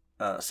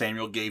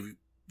 Samuel gave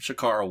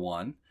Shakara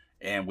one,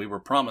 and we were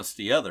promised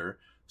the other,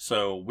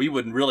 so we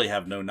wouldn't really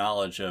have no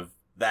knowledge of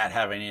that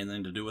having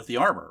anything to do with the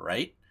armor,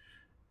 right?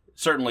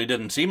 Certainly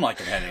didn't seem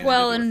like it had anything to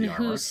do with the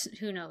armor.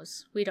 Who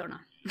knows? We don't know.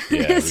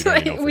 Yeah,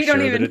 we don't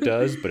know that it know.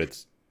 does, but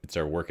it's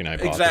our working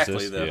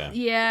hypothesis.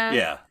 Exactly.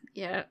 Yeah.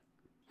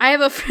 I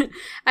have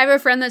a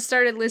friend that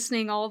started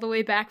listening all the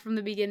way back from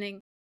the beginning,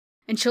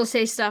 and she'll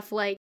say stuff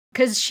like,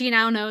 because she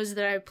now knows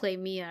that I play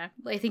Mia.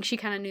 I think she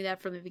kind of knew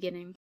that from the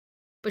beginning.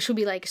 But she'll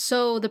be like,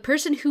 so the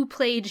person who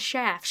played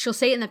Shaft, she'll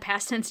say it in the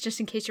past tense just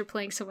in case you're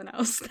playing someone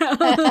else.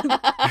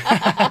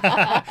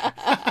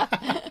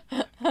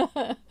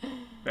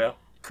 Yeah.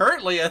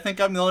 Currently, I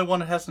think I'm the only one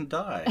that hasn't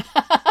died.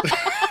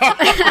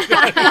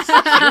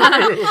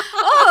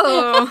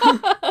 Oh.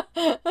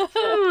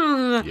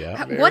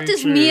 Yeah. What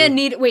does true. Mia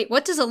need? Wait,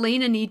 what does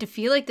Elena need to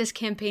feel like this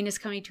campaign is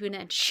coming to an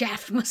end?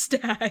 Shaft must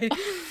die.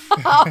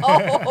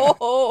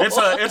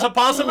 It's a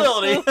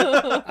possibility.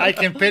 I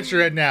can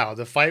picture it now.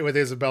 The fight with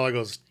Isabella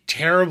goes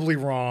terribly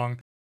wrong.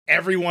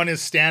 Everyone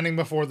is standing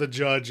before the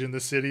judge in the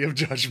City of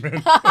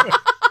Judgment.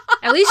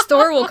 At least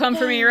Thor will come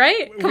for me,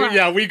 right? Come on.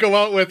 Yeah, we go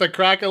out with a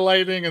crack of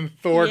lightning and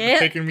Thor Yep.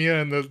 taking Mia,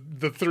 and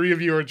the three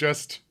of you are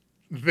just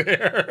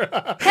there.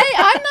 Hey,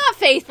 I'm not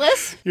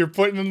faithless. You're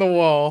putting in the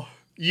wall.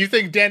 You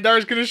think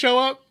Dandar's gonna show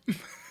up?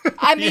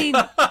 I mean,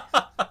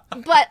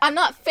 but I'm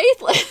not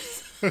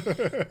faithless.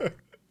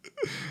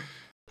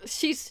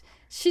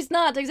 She's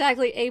not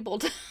exactly able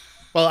to.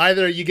 Well,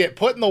 either you get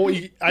put in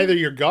either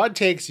your god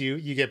takes you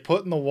get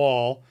put in the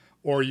wall,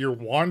 or you're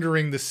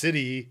wandering the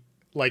city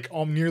like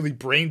all nearly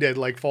brain dead,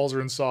 like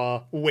Falzarin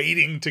saw,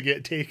 waiting to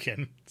get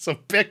taken. So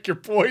pick your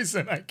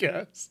poison, I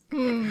guess.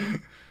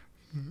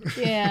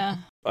 Yeah.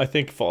 I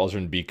think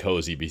Falzarin be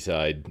cozy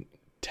beside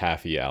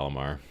Taffy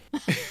Alamar.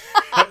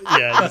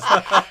 Yeah, just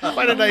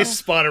find a nice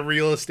spot of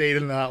real estate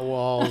in that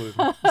wall and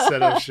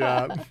set up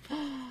shop.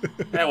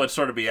 That would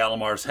sort of be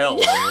Alamar's hell,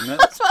 wouldn't it?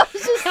 That's what I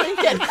was just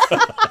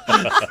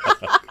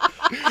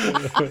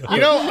thinking.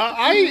 You know,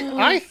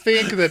 I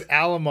think that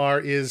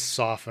Alamar is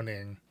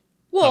softening.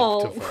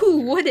 Well, Up to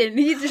who Falzarin. wouldn't?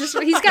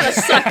 He's got to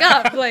suck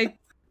up. Like,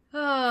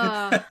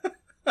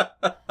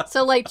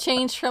 So, like,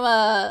 change from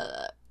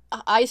a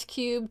ice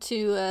cube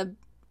to a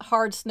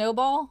hard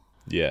snowball?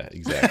 Yeah,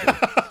 exactly.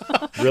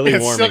 Really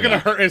It's still warming gonna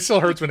up. hurt. It still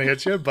hurts when it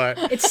hits you, but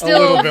it's a still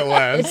little bit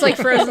less. It's like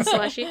frozen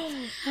slushy.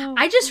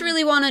 I just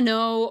really want to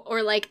know,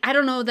 or like, I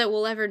don't know that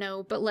we'll ever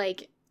know, but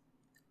like,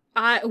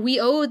 we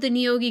owe the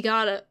Nyogi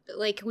God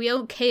we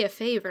owe Kay a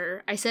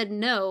favor. I said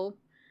no.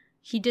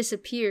 He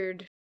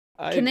disappeared.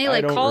 Can they,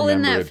 like, I don't call in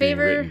remember that it being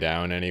favor? written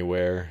down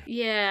anywhere.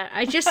 Yeah,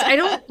 I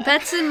don't.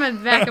 That's in the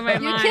back of my You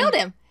mind. killed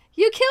him.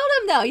 You killed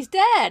him, though. He's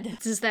dead.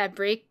 Does that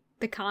break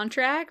the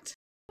contract?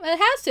 It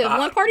has to. If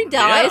one party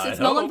dies, yeah, it's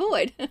I null and hope.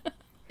 void.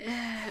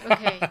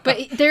 Okay,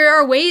 but there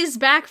are ways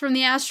back from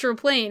the astral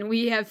plane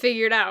we have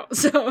figured out.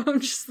 So I'm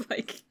just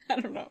like, I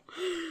don't know.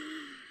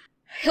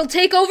 He'll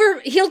take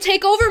over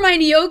my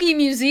Nyogi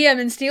museum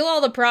and steal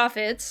all the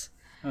profits.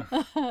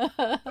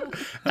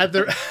 At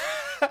the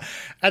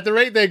at the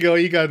rate they go,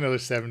 you got another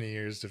 70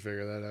 years to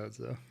figure that out.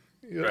 So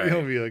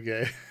you'll be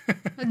okay.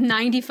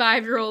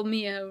 95-year-old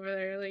Mia over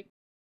there, like,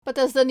 But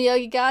does the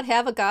Nyogi God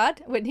have a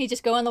god? Wouldn't he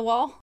just go in the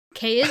wall?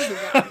 Kay is the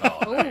god.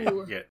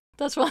 Oh. Yeah.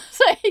 That's what I'm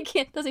saying. He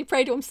can't, does he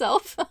pray to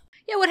himself?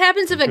 Yeah, what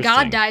happens if a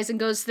god Interesting. dies and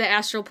goes to the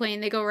astral plane?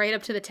 They go right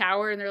up to the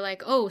tower and they're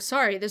like, "Oh,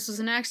 sorry, this was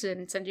an accident,"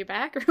 and send you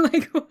back, or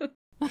like, what?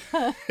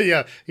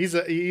 Yeah, he's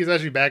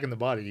actually back in the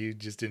body. You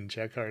just didn't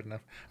check hard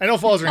enough. I know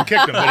Falzarin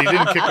kicked him, but he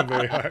didn't kick him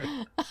very hard.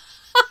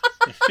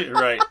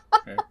 Right.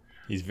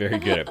 He's very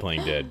good at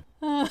playing dead.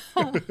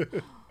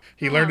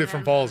 He learned it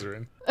from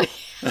Falzarin. Well,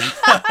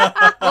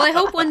 I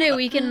hope one day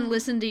we can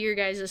listen to your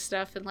guys'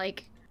 stuff and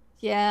like.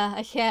 Yeah,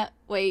 I can't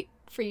wait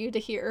for you to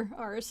hear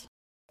ours.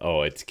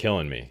 Oh, it's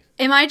killing me.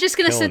 Am I just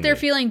gonna sit Killing there me.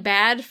 feeling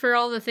bad for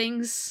all the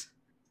things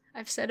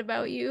I've said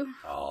about you?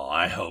 Oh,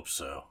 I hope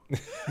so.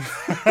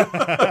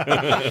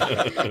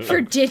 For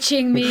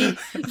ditching me.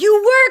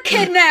 You were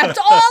kidnapped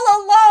all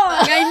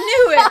along! I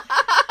knew it!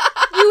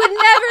 You would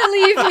never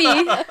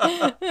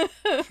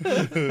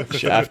leave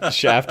me!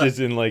 Shaft is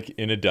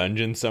in a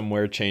dungeon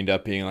somewhere, chained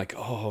up, being like,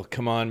 "Oh,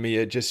 come on,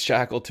 Mia, just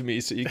shackle to me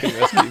so you can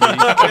rescue me.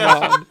 Come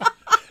on."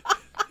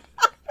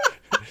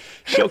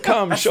 She'll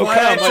come. She'll why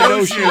come. I I know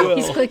chose she you. will.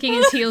 He's clicking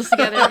his heels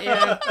together.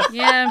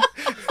 Yeah.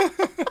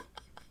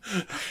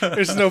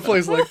 There's no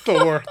place like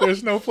Thor.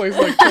 There's no place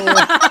like Thor.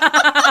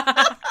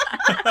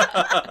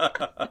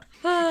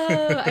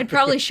 I'd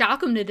probably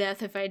shock him to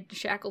death if I'd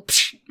shackle.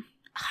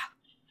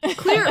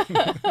 Clear.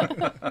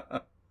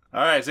 All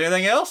right, is there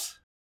anything else?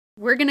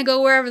 We're gonna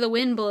go wherever the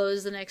wind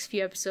blows the next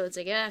few episodes,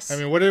 I guess. I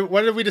mean, what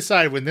did we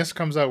decide when this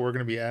comes out? We're going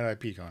to be at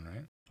IPCon,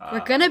 right?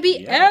 We're gonna be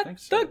Yeah, I at think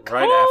so. the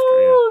Right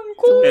after,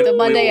 yeah. The And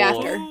Monday we will-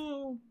 after.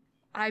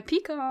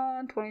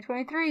 IPCon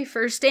 2023,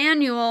 first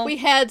annual. We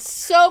had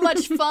so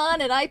much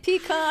fun at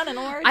IPCon and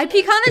Origin.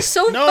 IPCon is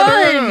so No,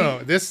 fun. no.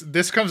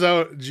 This comes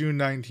out June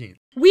 19th.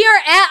 We are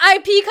at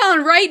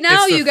IPCon right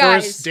now, it's the you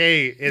guys. first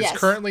day. It's Yes,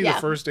 currently yeah,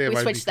 the first day of we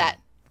IPCon. switched that.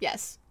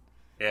 Yes.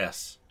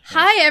 Yes.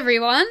 Hi,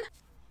 everyone.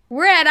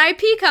 We're at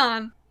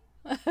IPCon.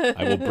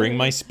 I will bring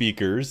my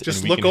speakers. Just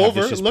and we look can have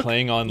over, this just look-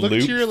 playing on look to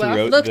loop your left.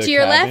 throughout Look the to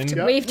your cabin. left,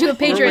 Yep. wave to a We're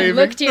patron. waving.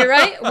 Look to your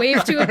right,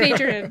 wave to a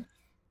patron.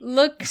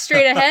 Look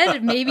straight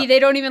ahead. Maybe they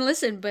don't even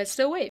listen, but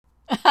still wave.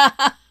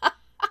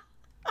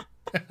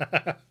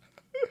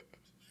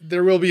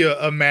 There will be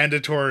a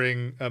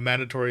mandatory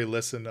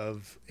listen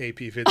of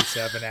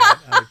AP57 at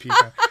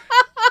IPCon.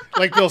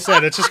 Like Bill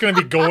said, it's just going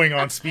to be going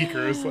on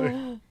speakers. Like,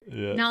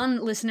 Yeah.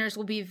 Non-listeners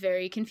will be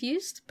very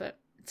confused, but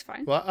it's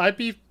fine. well,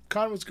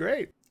 IPCon was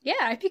great. Yeah,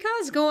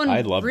 IPCon is going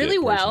I loved really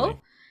it, well.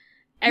 personally.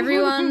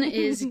 Everyone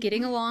is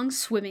getting along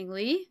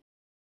swimmingly.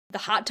 The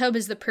hot tub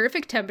is the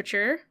perfect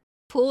temperature.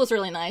 Pool is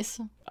really nice.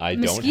 I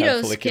don't have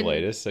Mosquitoes can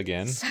folliculitis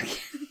again. Suck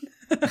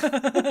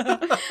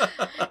it.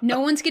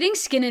 No one's getting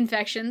skin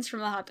infections from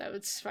the hot tub.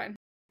 It's fine.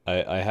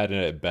 I had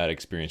a bad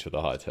experience with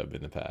a hot tub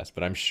in the past,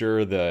 but I'm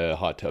sure the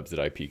hot tubs at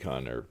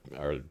IPCon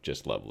are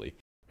just lovely.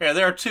 Yeah,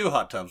 there are two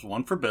hot tubs,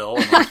 one for Bill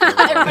and one for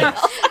everybody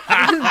else.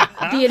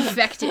 The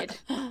infected.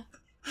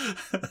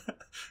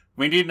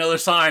 We need another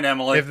sign,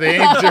 Emily. If they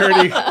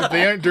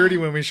ain't dirty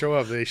when we show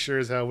up, they sure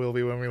as hell will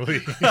be when we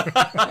leave.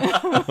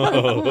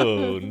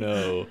 Oh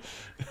no.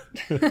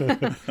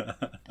 I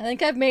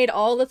think I've made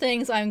all the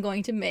things I'm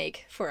going to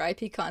make for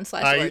IPCon /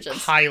 I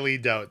Origins. highly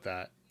doubt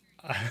that.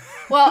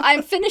 Well,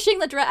 I'm finishing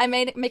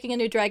making a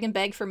new dragon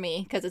bag for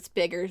me because it's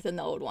bigger than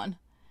the old one.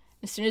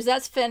 As soon as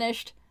that's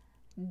finished,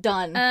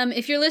 done.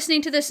 If you're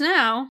listening to this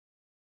now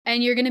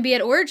and you're going to be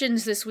at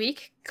Origins this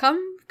week,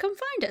 come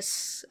find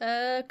us.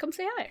 Come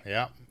say hi.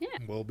 Yeah,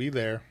 we'll be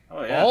there.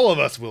 Oh, yeah. All of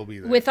us will be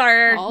there. With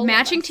our All of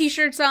matching us.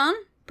 t-shirts on,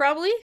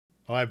 probably.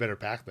 Oh, I better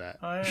pack that.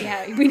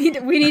 Yeah, we need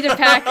to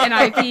pack an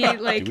IP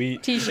like Do we-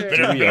 t-shirt.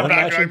 Do we own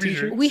Back matching on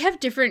t-shirts. t-shirts? We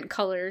have different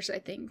colors, I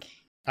think.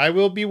 I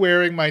will be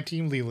wearing my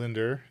Team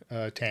Leelander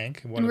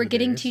tank. And we're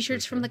getting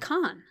t-shirts from the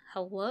con.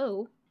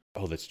 Hello.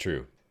 Oh, that's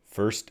true.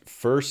 First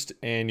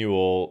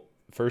annual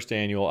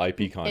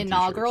IP con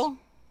Inaugural?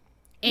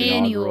 t-shirts.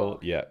 Annual.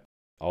 Yeah,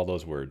 all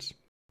those words.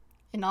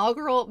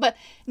 Inaugural? But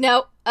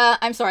no,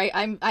 I'm sorry.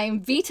 I'm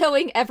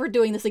vetoing ever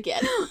doing this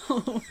again.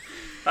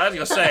 I was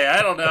gonna say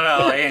I don't know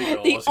how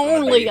annual. The is gonna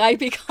only be.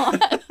 IP con.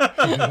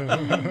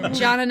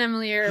 John and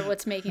Emily are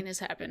what's making this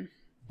happen.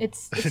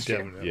 It's true.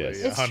 Definitely.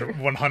 Yes. Yeah, It's true.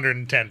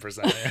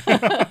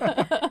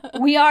 110%.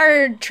 We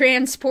are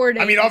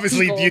transporting. I mean,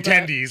 obviously, people the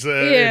that- attendees,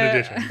 Yeah. in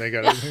addition, they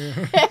got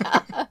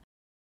it.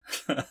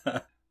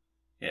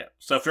 Yeah.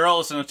 So if you're all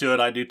listening to it,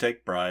 I do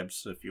take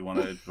bribes. If you want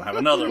to have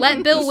another Let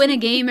one, Bill just win a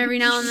game every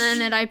now and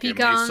then at give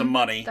me IPCon. some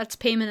money. That's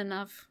payment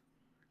enough.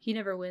 He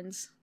never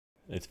wins.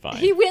 It's fine.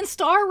 He wins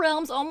Star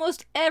Realms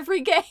almost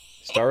every game.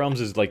 Star Realms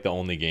is like the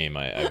only game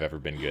I've ever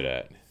been good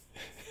at.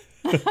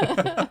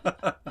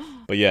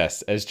 But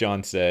yes, as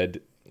John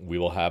said, we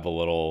will have a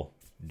little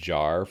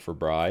jar for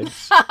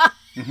brides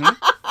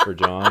for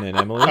John and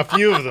Emily. A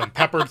few of them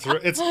peppered through.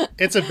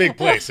 It's a big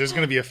place. There's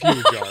going to be a few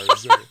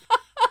jars.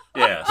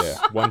 Yes. Yeah,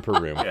 one per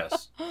room.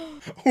 Yes.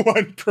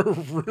 One per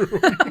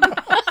room.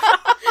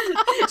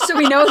 So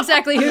we know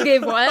exactly who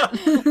gave what.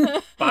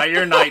 By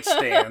your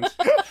nightstand.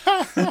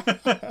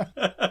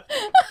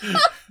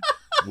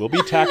 We'll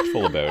be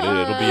tactful about it.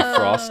 It'll be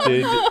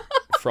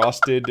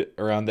frosted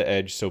around the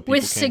edge so people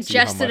With can't see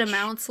how suggested much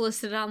amounts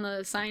listed on the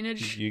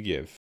signage. you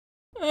give.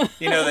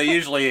 You know, they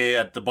usually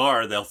at the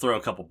bar they'll throw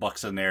a couple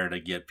bucks in there to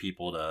get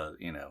people to,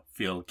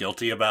 feel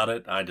guilty about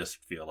it. I just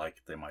feel like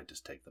they might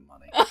just take the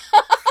money.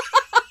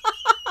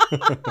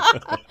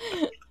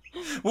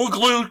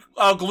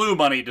 I'll glue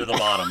money to the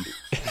bottom.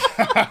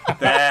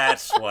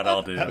 That's what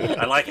I'll do.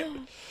 I like it.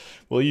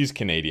 We'll use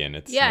Canadian.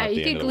 It's Yeah, not the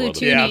you end could of the glue world.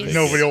 two Yeah, knees.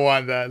 nobody will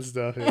want that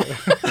stuff.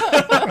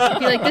 Yeah.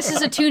 Be like, this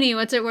is a toonie.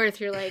 What's it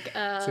worth? You're like,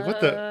 It's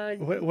like,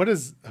 what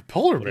is a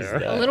polar What is bear?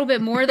 that? a little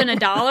bit more than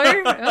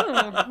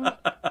 $1.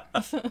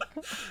 Oh.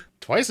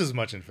 Twice as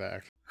much, in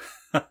fact.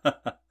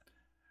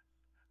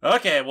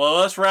 Okay, well,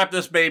 let's wrap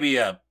this baby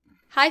up.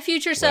 Hi,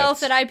 future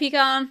self Let's. at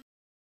IPCon.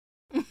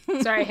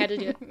 Sorry, I had to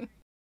do it.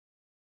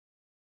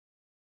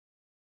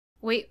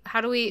 Wait, how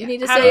do we? You need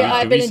to how say do we-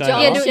 I've do been we a sign John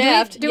off? Yeah, do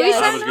Shaft. we Yes.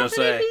 I sign was gonna off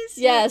say. at APs?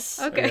 Yes.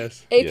 Okay.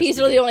 Yes. APs Yes,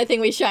 we are the do. only thing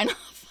we shine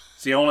off.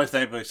 It's the only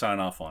thing we sign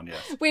off on,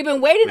 yes. We've been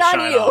waiting We on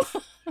shine you. off.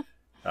 All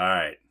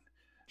right.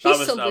 He I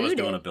was saluted.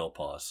 doing a Bill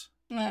pause.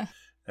 Uh,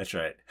 That's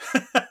right.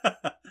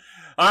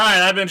 All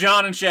right, I've been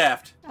John and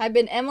Shaft. I've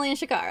been Emily and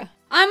Shakara.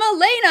 I'm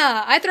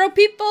Elena. I throw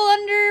people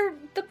under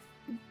the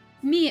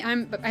me.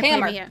 I play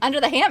Hammer. Mia.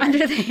 Under the hammer.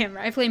 Under the hammer.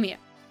 I play Mia.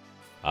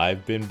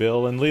 I've been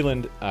Bill and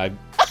Leland. Wow!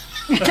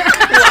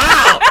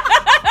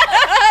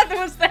 That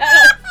was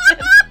that.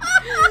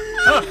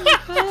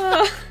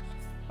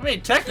 I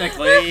mean,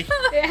 technically,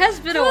 It has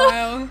been a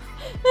while.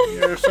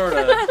 you're sort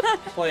of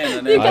playing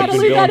an You I've gotta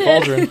been leave Bill that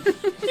and in.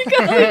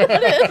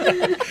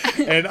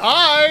 Faldron. And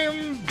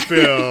I'm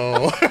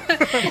Bill.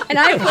 And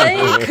I play.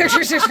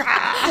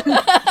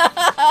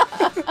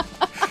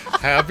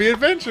 Happy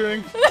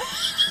adventuring.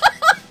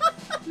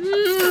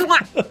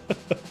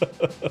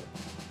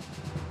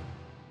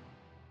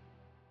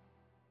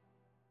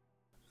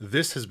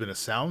 This has been a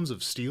Sounds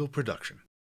of Steel production.